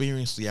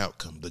experience the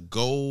outcome. The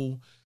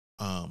goal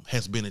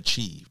has been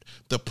achieved.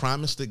 The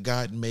promise that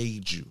God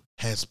made you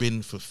has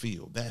been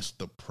fulfilled. That's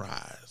the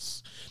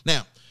prize.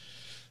 Now,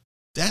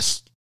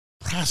 that's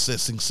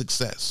processing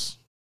success.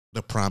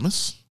 The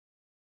promise,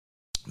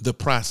 the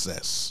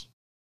process,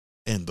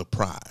 and the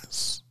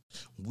prize.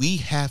 We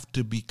have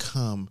to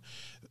become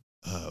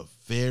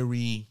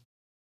very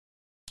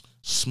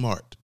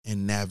smart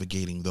in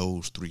navigating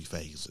those three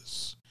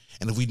phases.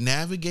 And if we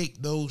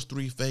navigate those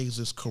three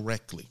phases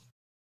correctly,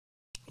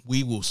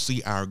 we will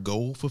see our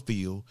goal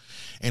fulfilled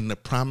and the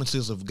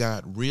promises of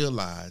God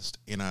realized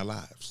in our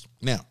lives.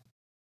 Now,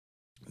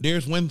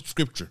 there's one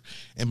scripture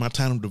in my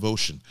time of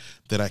devotion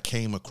that I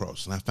came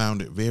across, and I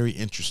found it very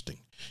interesting.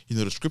 You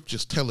know, the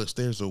scriptures tell us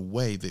there's a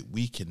way that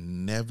we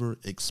can never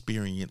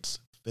experience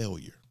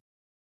failure.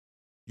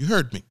 You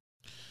heard me.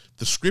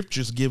 The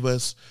scriptures give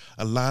us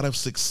a lot of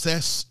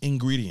success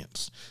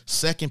ingredients.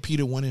 2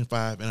 Peter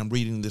 1:5, and I'm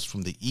reading this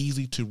from the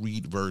easy to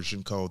read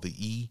version called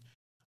the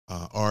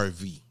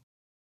ERV.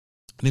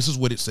 And this is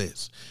what it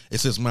says. It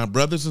says, my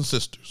brothers and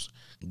sisters,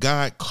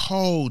 God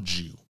called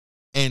you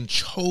and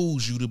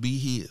chose you to be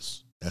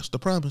his. That's the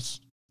promise.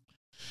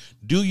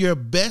 Do your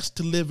best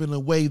to live in a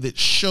way that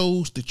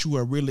shows that you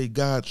are really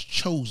God's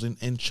chosen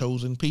and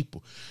chosen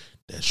people.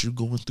 That's you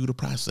going through the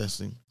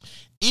processing.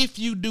 If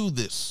you do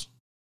this,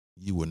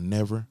 you will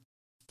never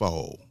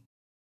fall.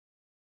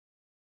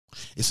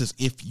 It says,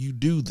 if you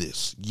do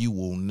this, you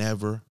will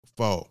never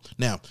fall.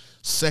 Now,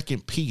 2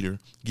 Peter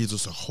gives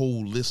us a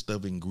whole list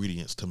of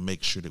ingredients to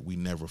make sure that we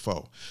never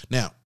fall.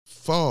 Now,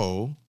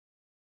 fall,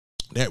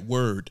 that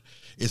word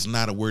is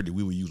not a word that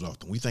we will use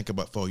often. We think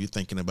about fall, you're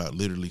thinking about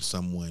literally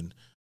someone,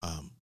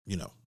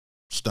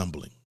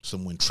 stumbling,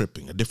 someone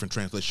tripping. A different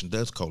translation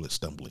does call it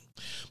stumbling.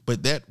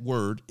 But that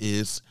word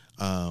is,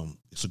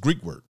 it's a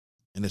Greek word,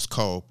 and it's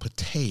called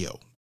pateo.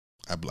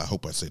 I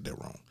hope I said that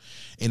wrong.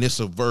 And it's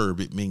a verb.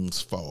 It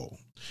means fall.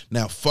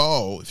 Now,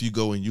 fall, if you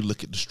go and you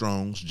look at the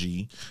Strong's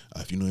G,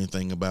 if you know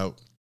anything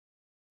about,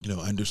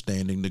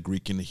 understanding the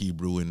Greek and the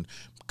Hebrew and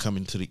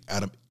coming to the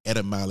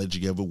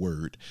etymology of a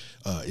word,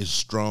 is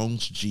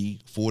Strong's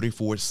G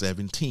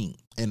 4417.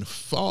 And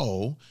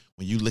fall,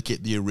 when you look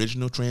at the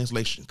original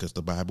translation, because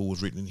the Bible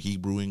was written in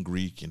Hebrew and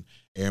Greek and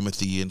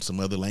Aramaic and some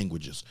other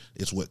languages,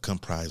 it's what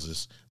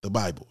comprises the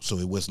Bible. So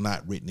it was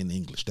not written in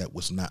English. That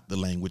was not the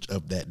language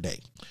of that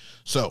day.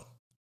 So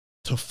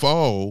to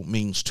fall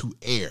means to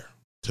err,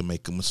 to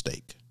make a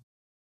mistake,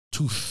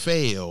 to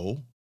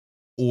fail,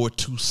 or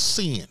to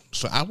sin.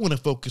 So I want to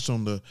focus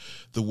on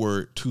the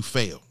word to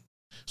fail.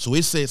 So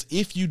it says,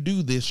 if you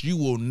do this, you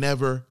will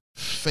never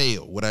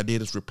fail. What I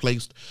did is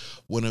replaced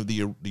one of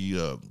the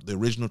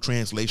original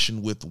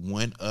translation with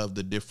one of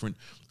the different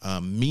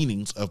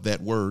meanings of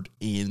that word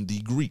in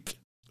the Greek.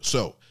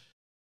 So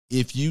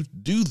if you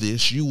do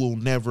this, you will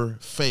never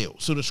fail.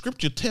 So the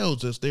scripture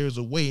tells us there's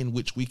a way in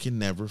which we can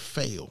never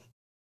fail.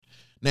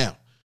 Now,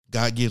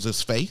 God gives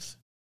us faith.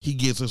 He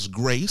gives us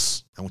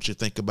grace. I want you to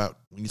think about,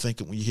 when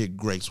you hear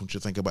grace, I want you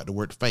to think about the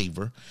word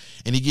favor.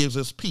 And he gives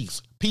us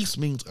peace. Peace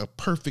means a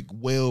perfect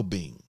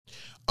well-being,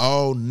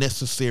 all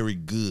necessary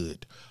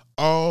good,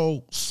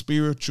 all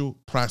spiritual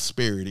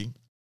prosperity,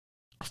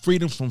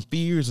 freedom from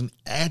fears and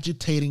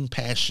agitating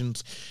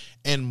passions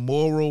and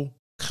moral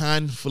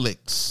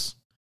conflicts.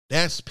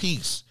 That's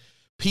peace.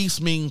 Peace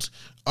means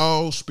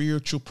all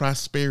spiritual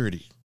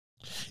prosperity.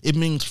 It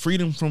means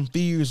freedom from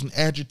fears and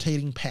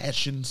agitating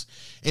passions,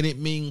 and it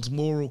means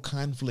moral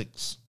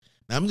conflicts.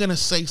 Now, I'm going to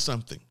say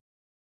something.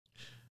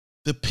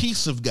 The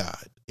peace of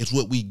God is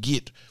what we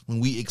get when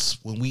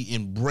we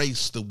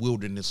embrace the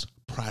wilderness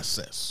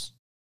process.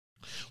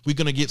 We're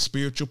going to get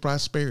spiritual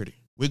prosperity.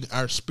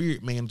 Our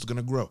spirit man is going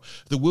to grow.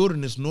 The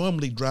wilderness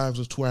normally drives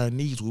us to our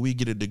knees, where we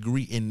get a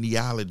degree in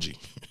neology.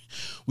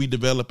 We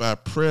develop our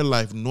prayer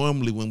life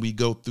normally when we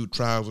go through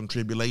trials and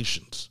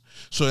tribulations.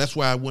 So that's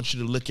why I want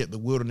you to look at the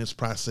wilderness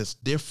process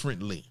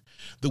differently.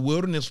 The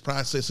wilderness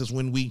process is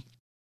when we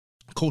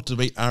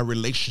cultivate our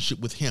relationship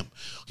with him.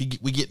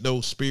 We get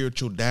those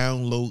spiritual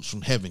downloads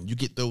from heaven. You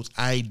get those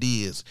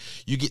ideas.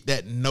 You get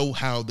that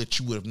know-how that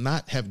you would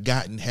not have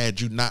gotten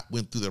had you not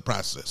went through the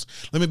process.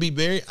 Let me be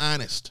very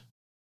honest.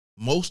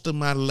 Most of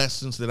my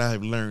lessons that I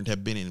have learned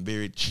have been in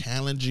very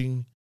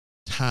challenging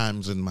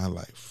times in my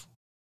life.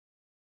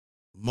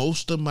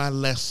 Most of my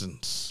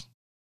lessons,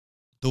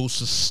 those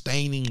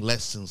sustaining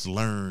lessons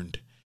learned,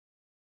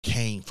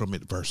 came from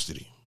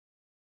adversity.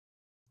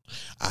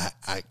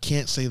 I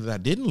can't say that I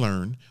didn't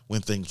learn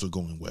when things were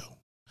going well,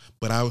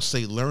 but I would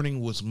say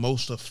learning was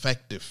most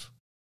effective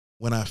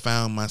when I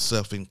found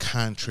myself in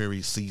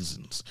contrary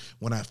seasons,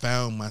 when I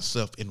found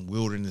myself in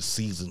wilderness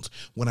seasons,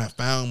 when I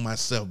found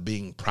myself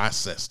being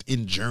processed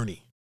in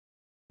journey.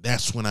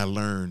 That's when I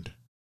learned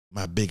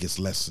my biggest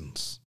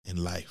lessons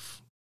in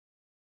life.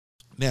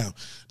 Now,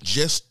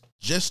 just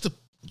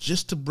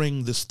to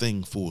bring this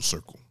thing full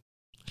circle,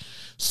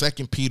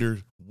 2 Peter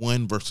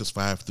 1 verses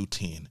 5 through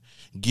 10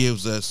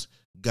 gives us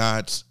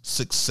God's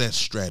success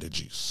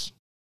strategies.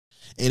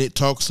 And it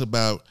talks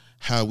about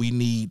how we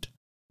need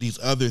these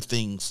other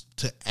things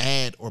to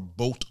add or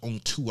bolt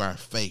onto our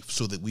faith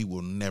so that we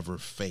will never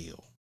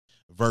fail.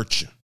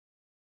 Virtue,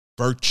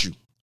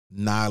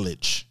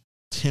 knowledge,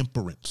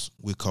 temperance,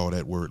 we call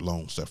that word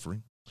long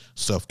suffering,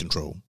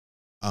 self-control,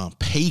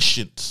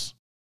 patience,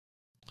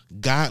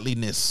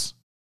 godliness,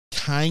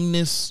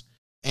 kindness,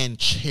 and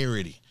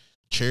charity.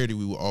 Charity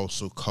we will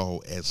also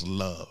call as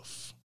love.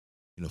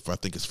 If I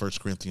think it's 1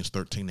 Corinthians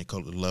 13, they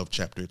call it the love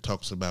chapter. It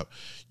talks about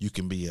you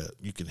can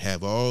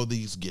have all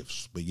these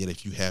gifts, but yet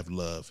if you have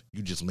love,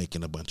 you're just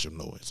making a bunch of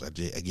noise. I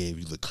gave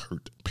you the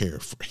curt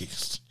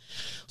paraphrase.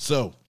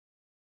 So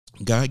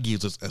God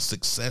gives us a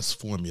success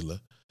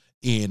formula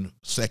in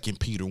 2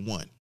 Peter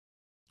 1,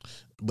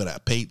 but I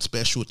paid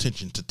special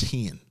attention to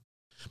 10.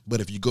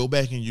 But if you go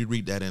back and you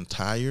read that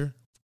entire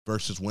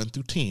verses 1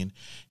 through 10,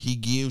 he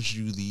gives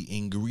you the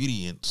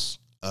ingredients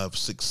of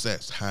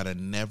success, how to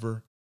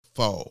never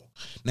fall.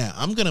 Now,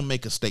 I'm going to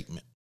make a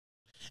statement,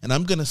 and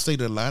I'm going to say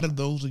that a lot of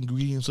those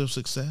ingredients of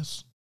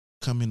success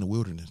come in the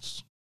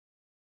wilderness.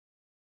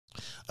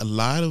 A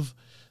lot of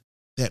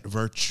that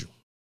virtue,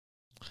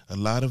 a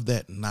lot of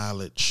that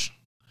knowledge,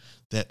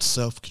 that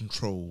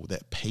self-control,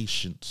 that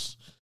patience,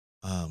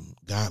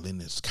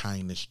 godliness,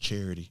 kindness,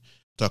 charity,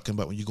 talking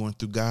about when you're going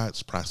through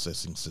God's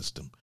processing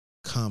system,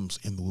 comes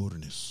in the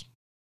wilderness.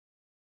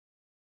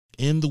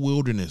 In the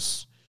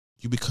wilderness,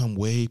 you become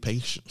way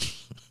patient.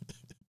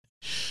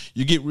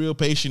 You get real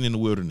patient in the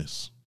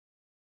wilderness.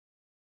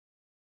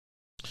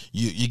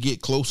 You get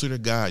closer to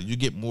God. You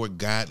get more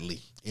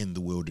godly in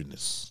the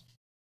wilderness.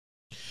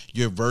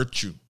 Your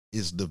virtue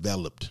is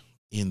developed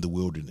in the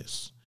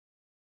wilderness.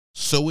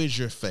 So is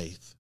your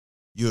faith,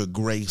 your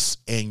grace,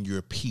 and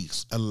your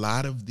peace. A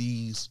lot of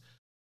these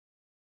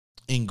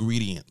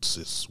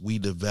ingredients we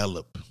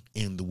develop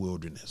in the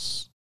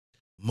wilderness.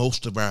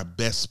 Most of our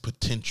best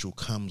potential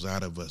comes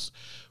out of us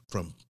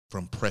from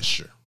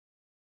pressure.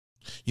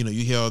 You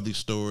hear all these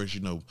stories,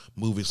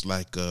 movies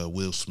like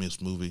Will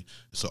Smith's movie.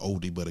 It's an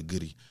oldie but a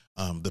goodie.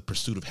 The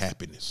Pursuit of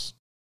Happiness.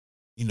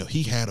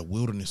 He had a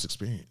wilderness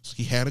experience.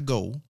 He had a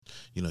goal.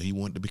 He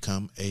wanted to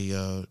become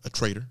a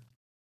trader.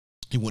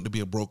 He wanted to be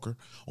a broker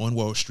on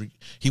Wall Street.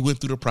 He went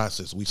through the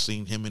process. We've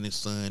seen him and his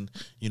son,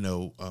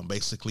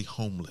 basically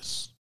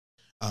homeless.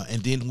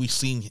 And then we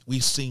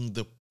seen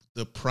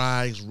the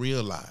prize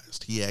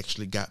realized. He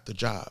actually got the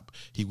job.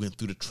 He went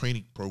through the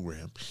training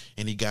program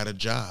and he got a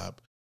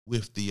job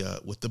with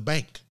the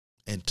bank.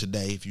 And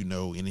today, if you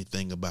know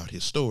anything about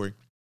his story,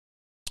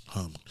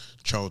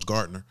 Charles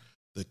Gardner,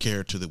 the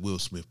character that Will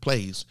Smith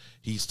plays,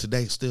 he's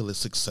today still a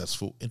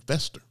successful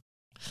investor.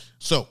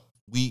 So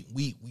we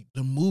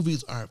the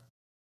movies are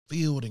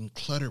filled and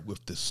cluttered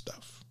with this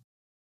stuff.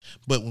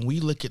 But when we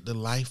look at the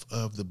life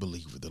of the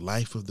believer, the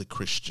life of the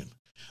Christian,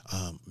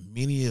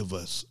 many of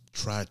us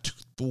try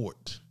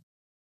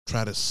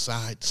to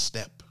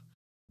sidestep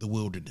the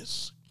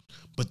wilderness.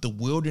 But the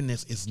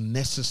wilderness is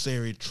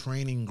necessary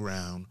training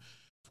ground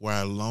for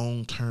our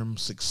long-term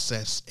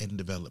success and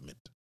development.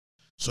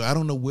 So I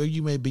don't know where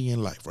you may be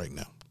in life right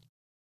now,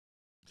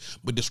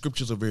 but the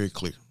scriptures are very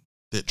clear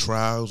that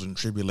trials and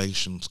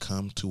tribulations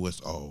come to us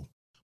all,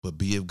 but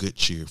be of good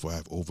cheer, for I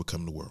have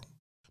overcome the world.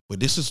 But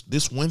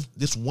this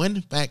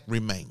one fact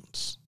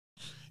remains.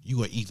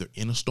 You are either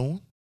in a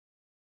storm,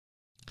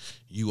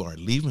 you are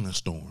leaving a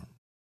storm,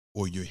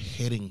 or you're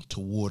heading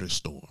toward a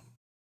storm.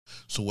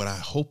 So what I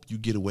hope you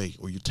get away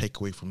or you take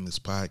away from this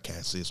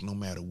podcast is, no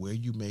matter where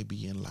you may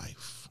be in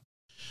life,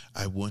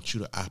 I want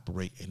you to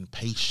operate in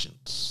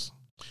patience.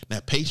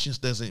 Now, patience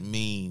doesn't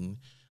mean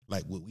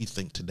like what we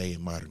think today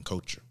in modern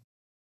culture.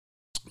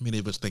 Many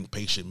of us think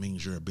patient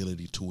means your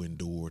ability to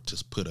endure,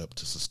 to put up,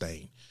 to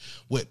sustain.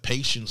 What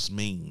patience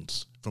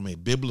means from a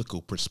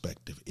biblical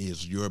perspective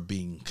is you're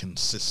being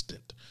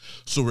consistent.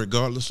 So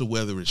regardless of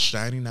whether it's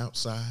shining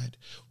outside,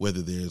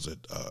 whether there's a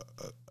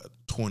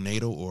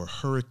tornado or a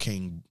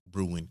hurricane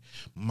brewing,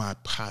 my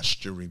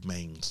posture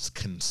remains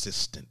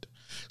consistent.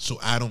 So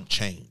I don't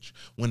change.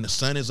 When the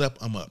sun is up,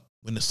 I'm up.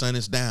 When the sun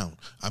is down,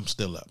 I'm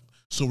still up.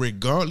 So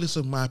regardless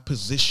of my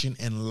position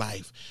in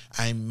life,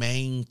 I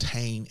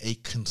maintain a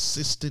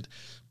consistent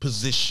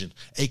position,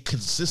 a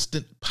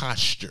consistent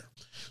posture.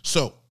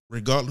 So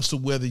regardless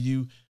of whether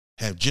you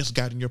have just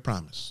gotten your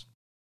promise,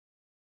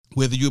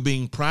 whether you're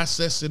being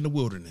processed in the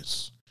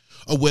wilderness,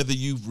 or whether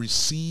you've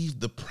received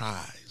the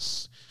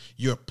prize,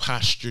 your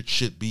posture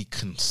should be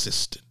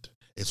consistent,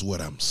 is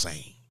what I'm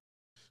saying.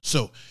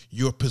 So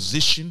your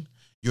position,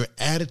 your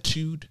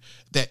attitude,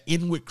 that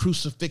inward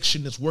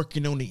crucifixion that's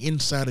working on the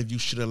inside of you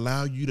should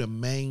allow you to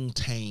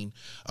maintain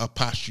a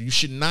posture. You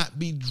should not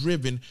be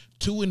driven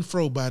to and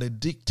fro by the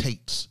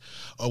dictates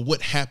of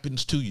what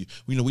happens to you.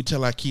 You know, we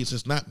tell our kids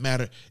it's not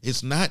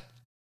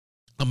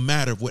a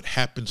matter of what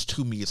happens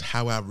to me, it's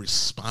how I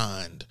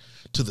respond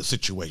to the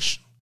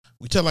situation.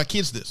 We tell our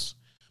kids this.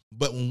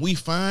 But when we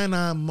find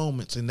our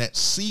moments in that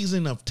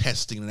season of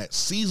testing, in that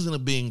season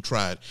of being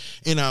tried,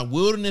 in our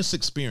wilderness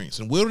experience,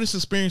 and wilderness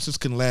experiences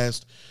can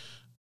last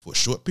for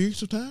short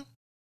periods of time.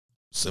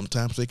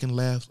 Sometimes they can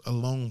last a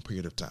long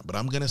period of time. But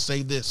I'm going to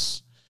say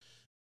this: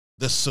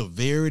 the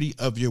severity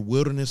of your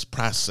wilderness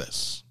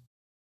process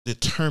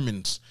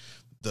determines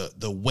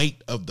the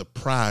weight of the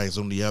prize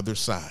on the other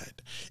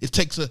side.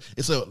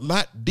 It's a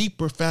lot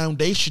deeper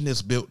foundation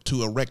that's built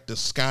to erect a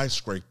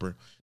skyscraper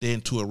than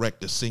to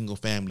erect a single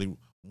family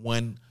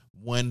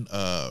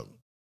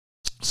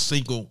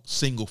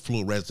single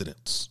floor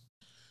residence.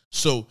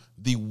 So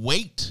the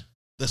weight,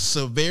 the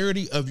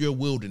severity of your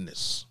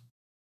wilderness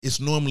is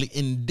normally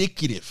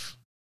indicative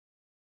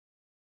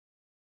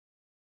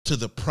to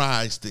the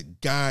prize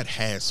that God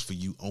has for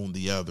you on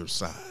the other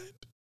side.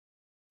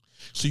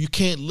 So you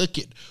can't look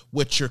at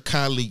what your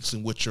colleagues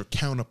and what your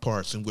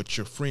counterparts and what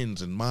your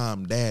friends and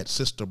mom, dad,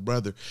 sister,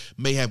 brother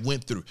may have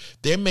went through.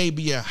 There may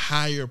be a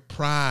higher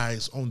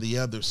prize on the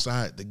other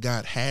side that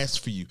God has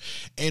for you.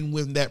 And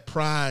when that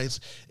prize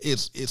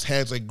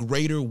has a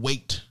greater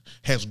weight,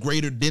 has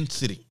greater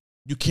density,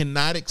 you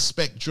cannot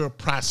expect your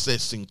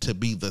processing to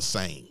be the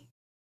same.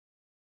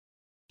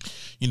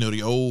 You know,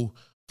 the old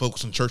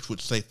folks in church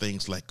would say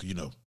things like, you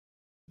know,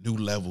 new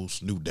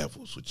levels, new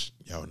devils, which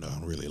y'all know I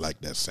don't really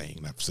like that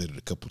saying. I've said it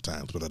a couple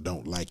times, but I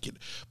don't like it.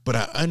 But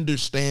I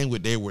understand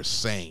what they were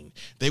saying.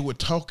 They were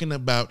talking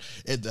about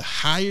at the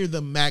higher the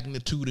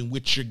magnitude in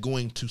which you're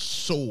going to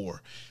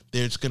soar,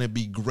 there's going to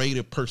be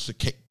greater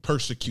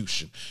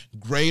persecution,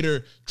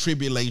 greater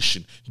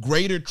tribulation,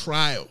 greater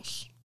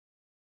trials.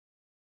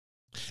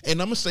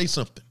 And I'm going to say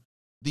something.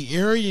 The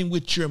area in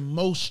which you're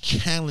most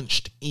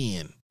challenged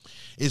in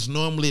is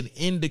normally an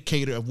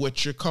indicator of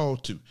what you're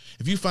called to.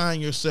 If you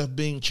find yourself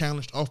being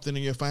challenged often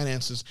in your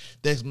finances,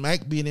 that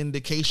might be an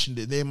indication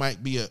that there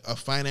might be a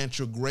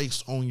financial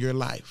grace on your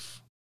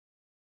life.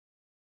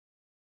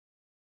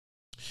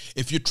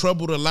 If you're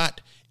troubled a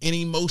lot in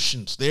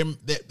emotions,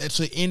 that's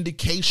an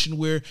indication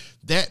where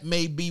that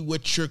may be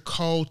what you're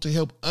called to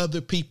help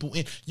other people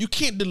in. You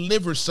can't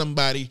deliver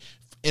somebody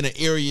in an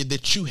area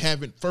that you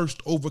haven't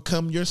first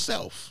overcome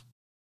yourself.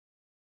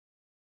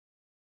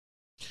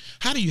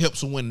 How do you help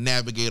someone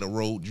navigate a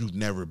road you've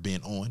never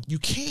been on? You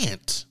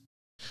can't.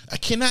 I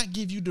cannot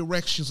give you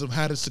directions of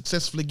how to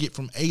successfully get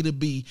from A to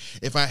B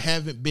if I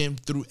haven't been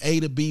through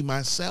A to B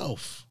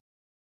myself.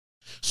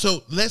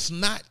 So let's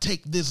not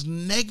take this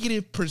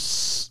negative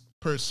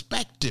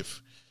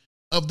perspective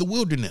of the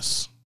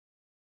wilderness.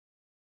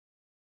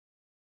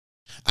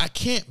 I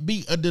can't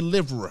be a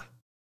deliverer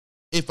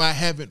if I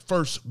haven't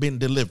first been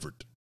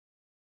delivered.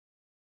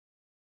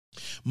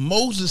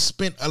 Moses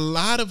spent a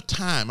lot of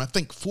time, I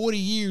think 40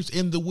 years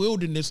in the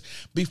wilderness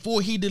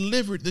before he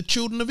delivered the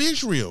children of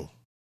Israel.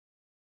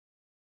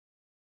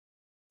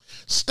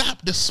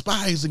 Stop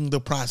despising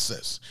the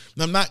process.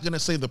 Now, I'm not going to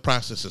say the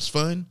process is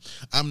fun.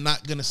 I'm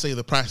not going to say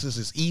the process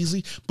is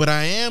easy, but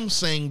I am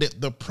saying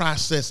that the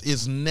process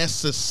is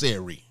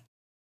necessary.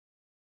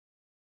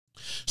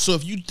 So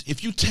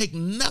if you take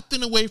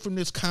nothing away from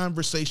this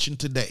conversation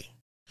today,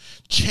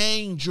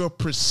 change your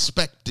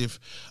perspective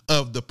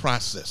of the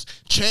process.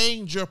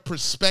 Change your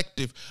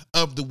perspective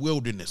of the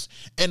wilderness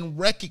and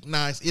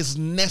recognize it's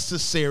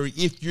necessary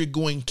if you're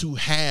going to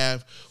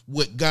have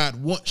what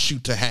God wants you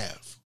to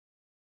have.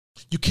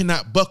 You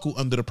cannot buckle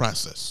under the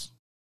process.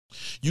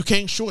 You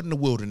can't shorten the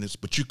wilderness,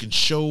 but you can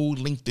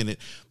lengthen it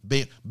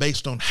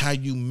based on how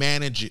you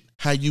manage it,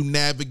 how you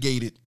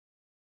navigate it.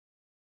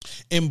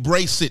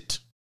 Embrace it.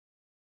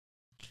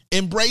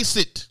 Embrace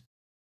it.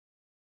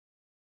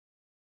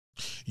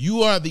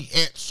 You are the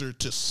answer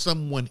to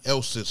someone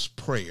else's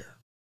prayer.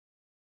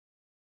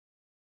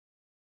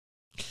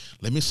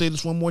 Let me say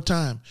this one more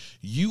time.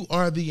 You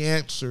are the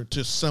answer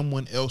to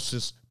someone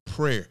else's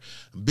prayer.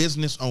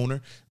 Business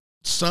owner,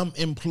 some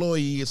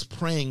employee is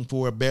praying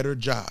for a better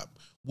job.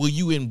 Will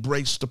you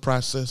embrace the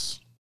process?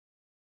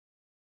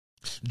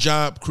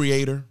 Job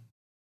creator,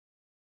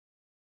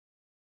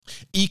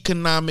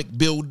 economic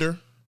builder,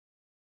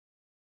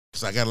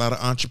 because I got a lot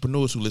of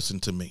entrepreneurs who listen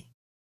to me.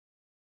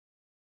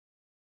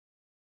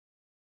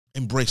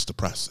 Embrace the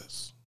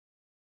process.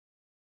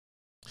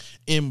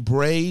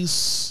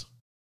 Embrace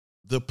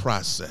the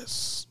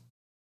process.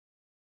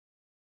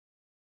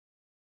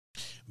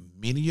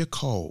 Many are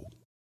called,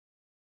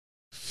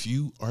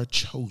 few are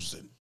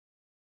chosen.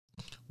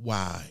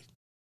 Why?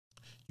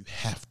 You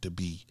have to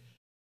be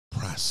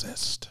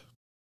processed.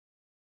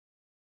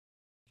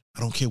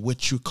 I don't care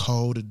what you're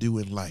called to do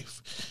in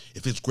life.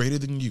 If it's greater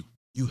than you,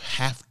 you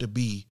have to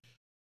be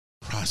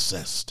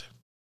processed.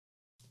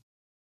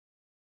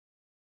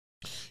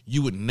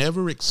 You would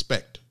never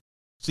expect.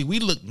 See, we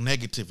look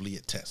negatively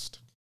at tests.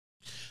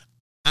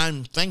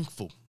 I'm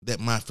thankful that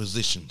my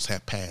physicians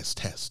have passed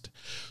tests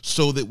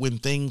so that when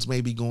things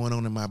may be going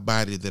on in my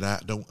body that I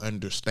don't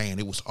understand,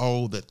 it was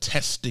all the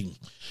testing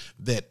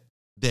that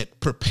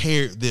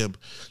prepared them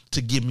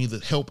to give me the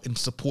help and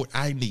support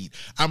I need.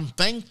 I'm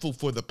thankful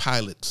for the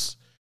pilots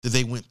that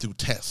they went through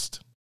tests.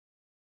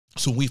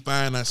 So we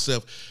find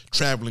ourselves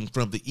traveling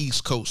from the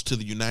East Coast to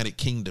the United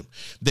Kingdom,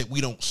 that we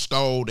don't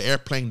stall, the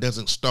airplane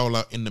doesn't stall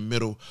out in the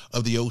middle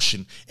of the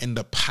ocean, and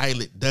the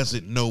pilot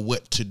doesn't know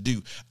what to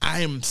do.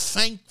 I am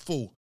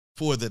thankful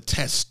for the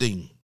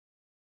testing.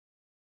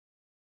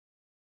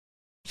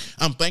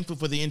 I'm thankful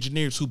for the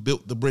engineers who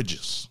built the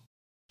bridges.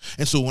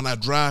 And so when I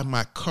drive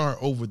my car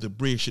over the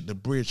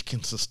bridge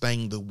can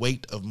sustain the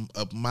weight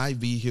of my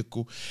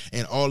vehicle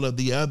and all of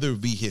the other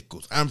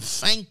vehicles. I'm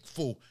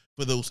thankful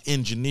for those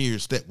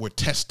engineers that were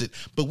tested,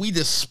 but we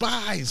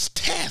despise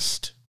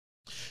test.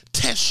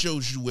 Test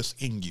shows you what's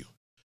in you.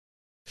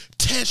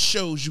 Test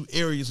shows you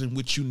areas in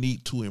which you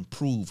need to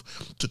improve,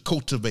 to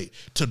cultivate,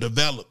 to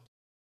develop,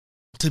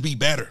 to be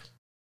better.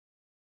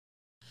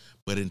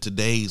 But in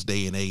today's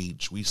day and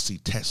age, we see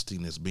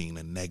testing as being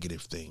a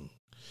negative thing.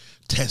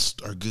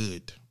 Tests are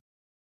good.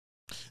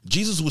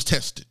 Jesus was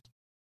tested.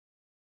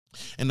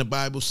 And the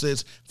Bible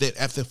says that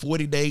after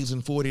 40 days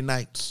and 40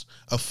 nights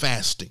of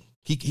fasting,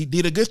 he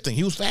did a good thing.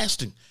 He was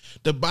fasting.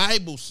 The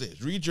Bible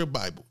says, read your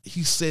Bible.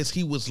 He says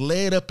he was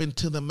led up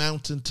into the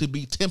mountain to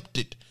be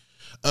tempted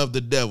of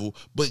the devil,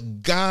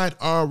 but God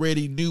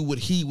already knew what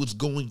he was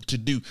going to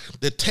do.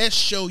 The test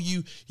show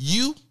you,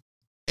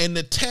 and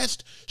the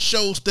test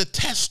shows the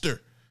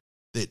tester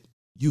that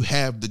you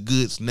have the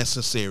goods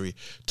necessary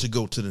to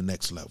go to the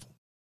next level.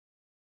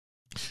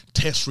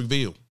 Tests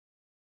reveal.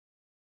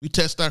 We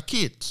test our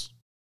kids.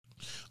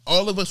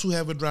 All of us who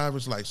have a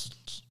driver's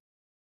license,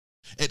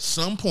 at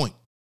some point,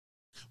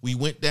 we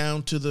went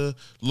down to the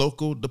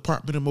local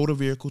Department of Motor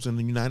Vehicles in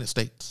the United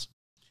States,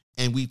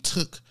 and we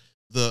took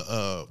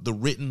the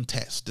written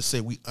test to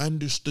say we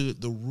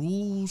understood the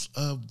rules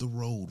of the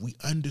road. We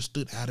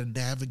understood how to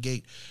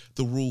navigate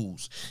the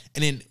rules.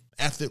 And then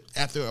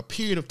after a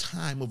period of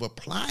time of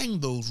applying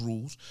those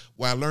rules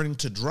while learning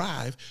to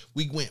drive,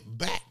 we went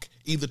back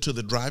either to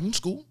the driving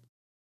school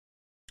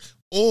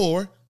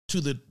or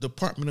to the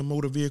Department of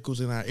Motor Vehicles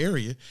in our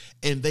area,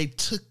 and they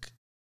took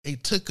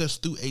us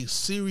through a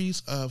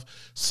series of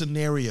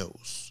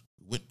scenarios.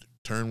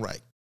 Turn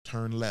right,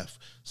 turn left,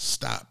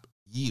 stop,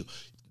 yield.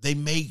 They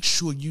made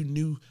sure you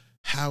knew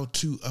how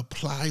to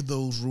apply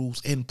those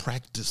rules in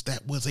practice.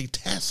 That was a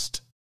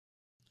test.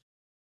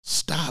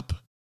 Stop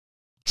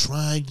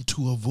trying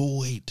to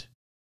avoid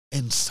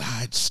and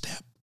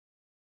sidestep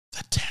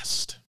the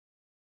test.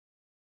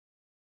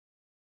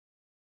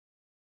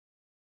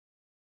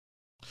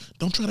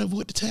 Don't try to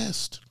avoid the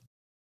test.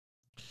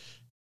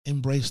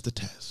 Embrace the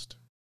test.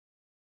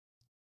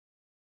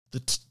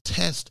 The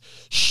test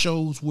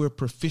shows where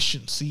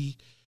proficiency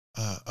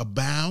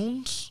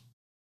abounds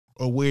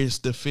or where it's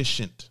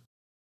deficient.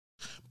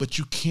 But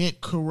you can't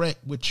correct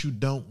what you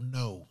don't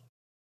know.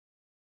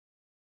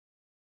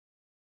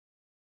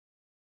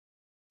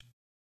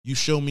 You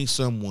show me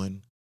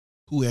someone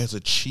who has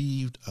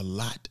achieved a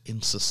lot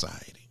in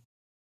society,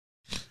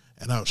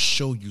 and I'll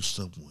show you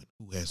someone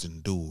who has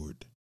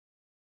endured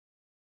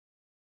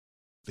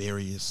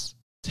various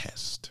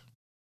tests.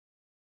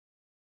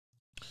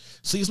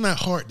 See, it's not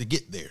hard to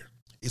get there.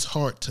 It's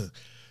hard to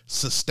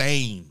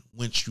sustain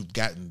once you've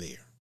gotten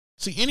there.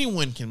 See,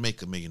 anyone can make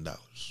 $1 million. Now,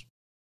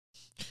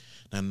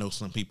 I know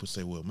some people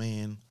say, well,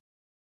 man,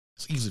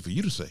 it's easy for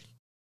you to say.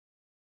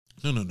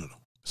 No.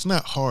 It's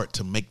not hard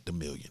to make the $1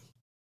 million.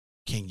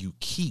 Can you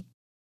keep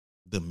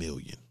the $1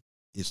 million?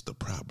 Is the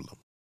problem.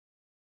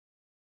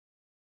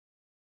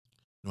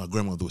 My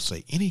grandmother would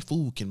say, any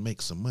fool can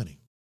make some money,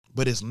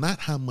 but it's not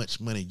how much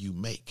money you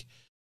make,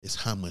 it's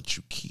how much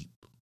you keep.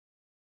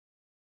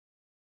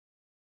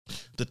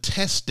 The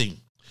testing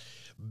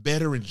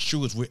better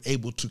ensures we're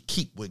able to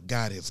keep what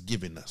God has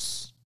given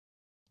us.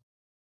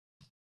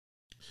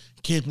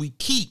 Can we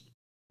keep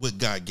what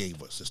God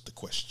gave us is the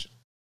question.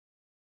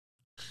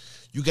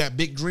 You got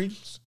big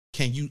dreams?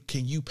 Can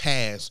you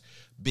pass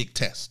big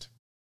test?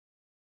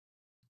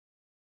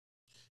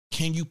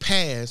 Can you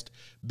pass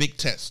big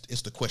test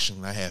is the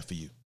question I have for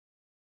you.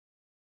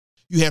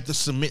 You have to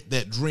submit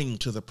that dream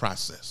to the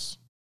process.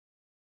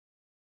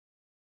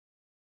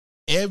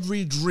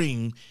 Every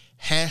dream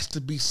has to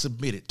be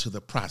submitted to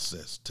the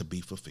process to be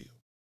fulfilled.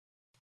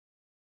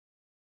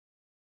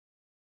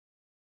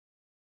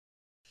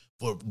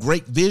 For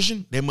great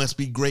vision, there must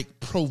be great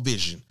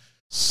provision.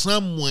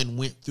 Someone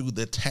went through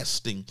the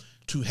testing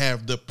to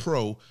have the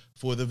pro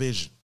for the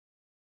vision.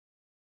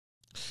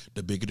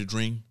 The bigger the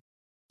dream,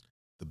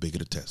 the bigger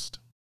the test.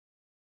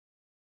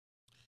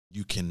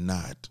 You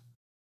cannot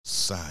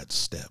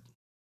sidestep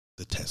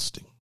the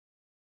testing.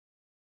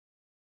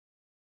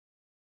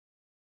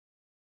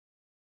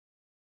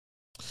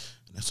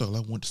 And that's all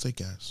I want to say,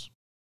 guys.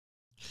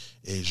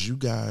 As you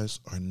guys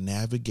are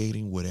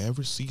navigating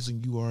whatever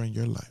season you are in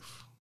your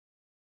life,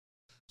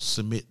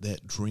 submit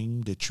that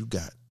dream that you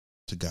got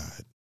to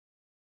God.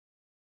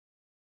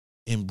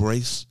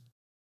 Embrace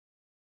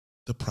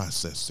the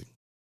processing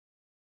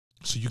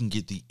so you can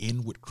get the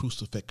inward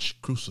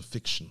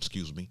crucifixion,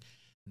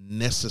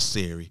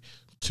 necessary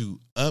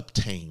to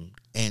obtain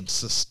and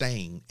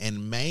sustain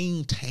and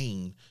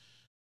maintain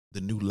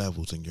the new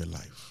levels in your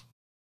life.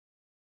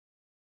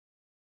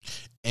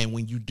 And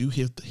when you do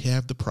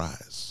have the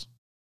prize,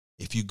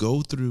 if you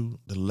go through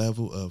the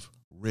level of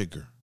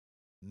rigor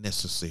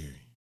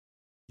necessary,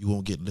 you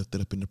won't get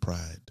lifted up into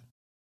pride.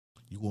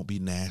 You won't be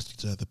nasty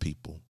to other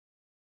people.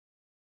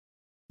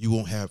 You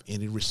won't have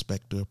any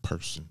respect of a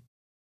person.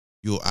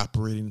 You'll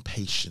operate in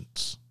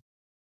patience.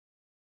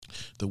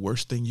 The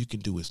worst thing you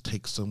can do is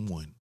take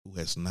someone who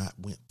has not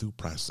went through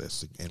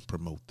processing and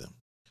promote them.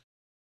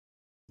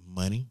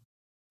 Money,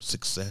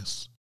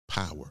 success,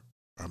 power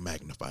are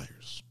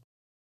magnifiers.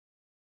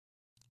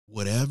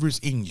 Whatever's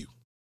in you,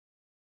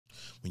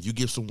 when you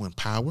give someone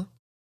power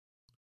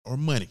or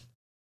money,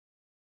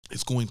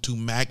 it's going to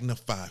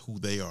magnify who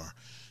they are,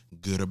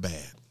 good or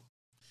bad.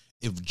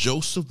 If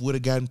Joseph would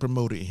have gotten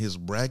promoted in his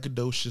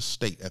braggadocious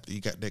state after he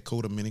got that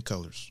coat of many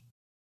colors,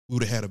 we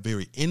would have had a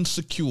very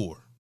insecure,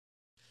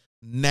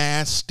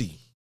 nasty,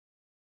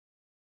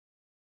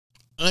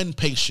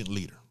 impatient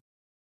leader.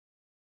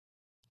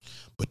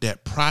 But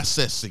that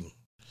processing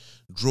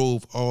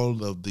drives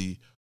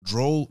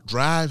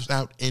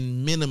out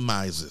and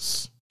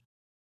minimizes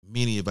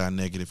many of our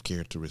negative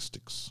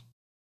characteristics.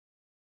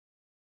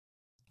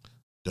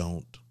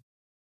 Don't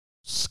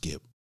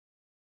skip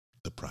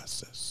the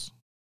process.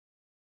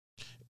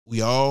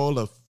 We all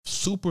are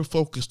super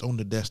focused on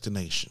the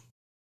destination.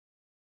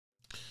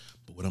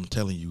 But what I'm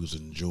telling you is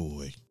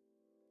enjoy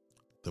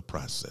the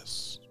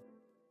process.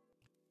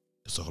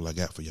 That's all I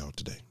got for y'all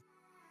today.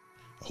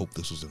 I hope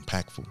this was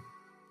impactful.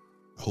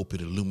 I hope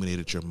it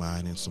illuminated your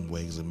mind in some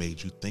ways and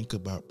made you think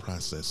about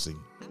processing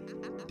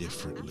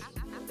differently.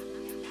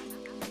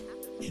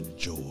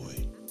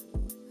 Enjoy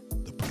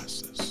the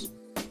process.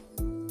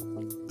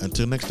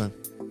 Until next time.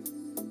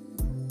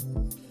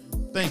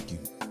 Thank you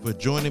for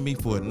joining me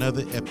for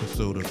another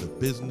episode of the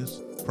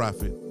Business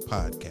Profit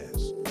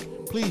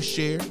Podcast. Please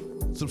share,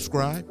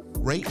 subscribe,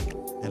 rate,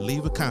 and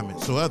leave a comment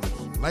so others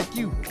like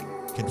you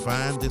can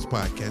find this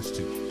podcast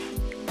too.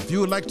 If you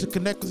would like to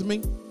connect with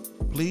me,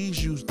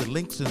 please use the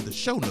links in the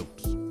show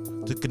notes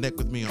to connect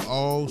with me on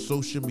all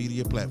social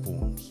media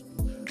platforms.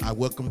 I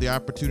welcome the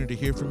opportunity to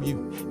hear from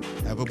you.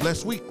 Have a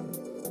blessed week.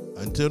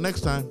 Until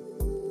next time.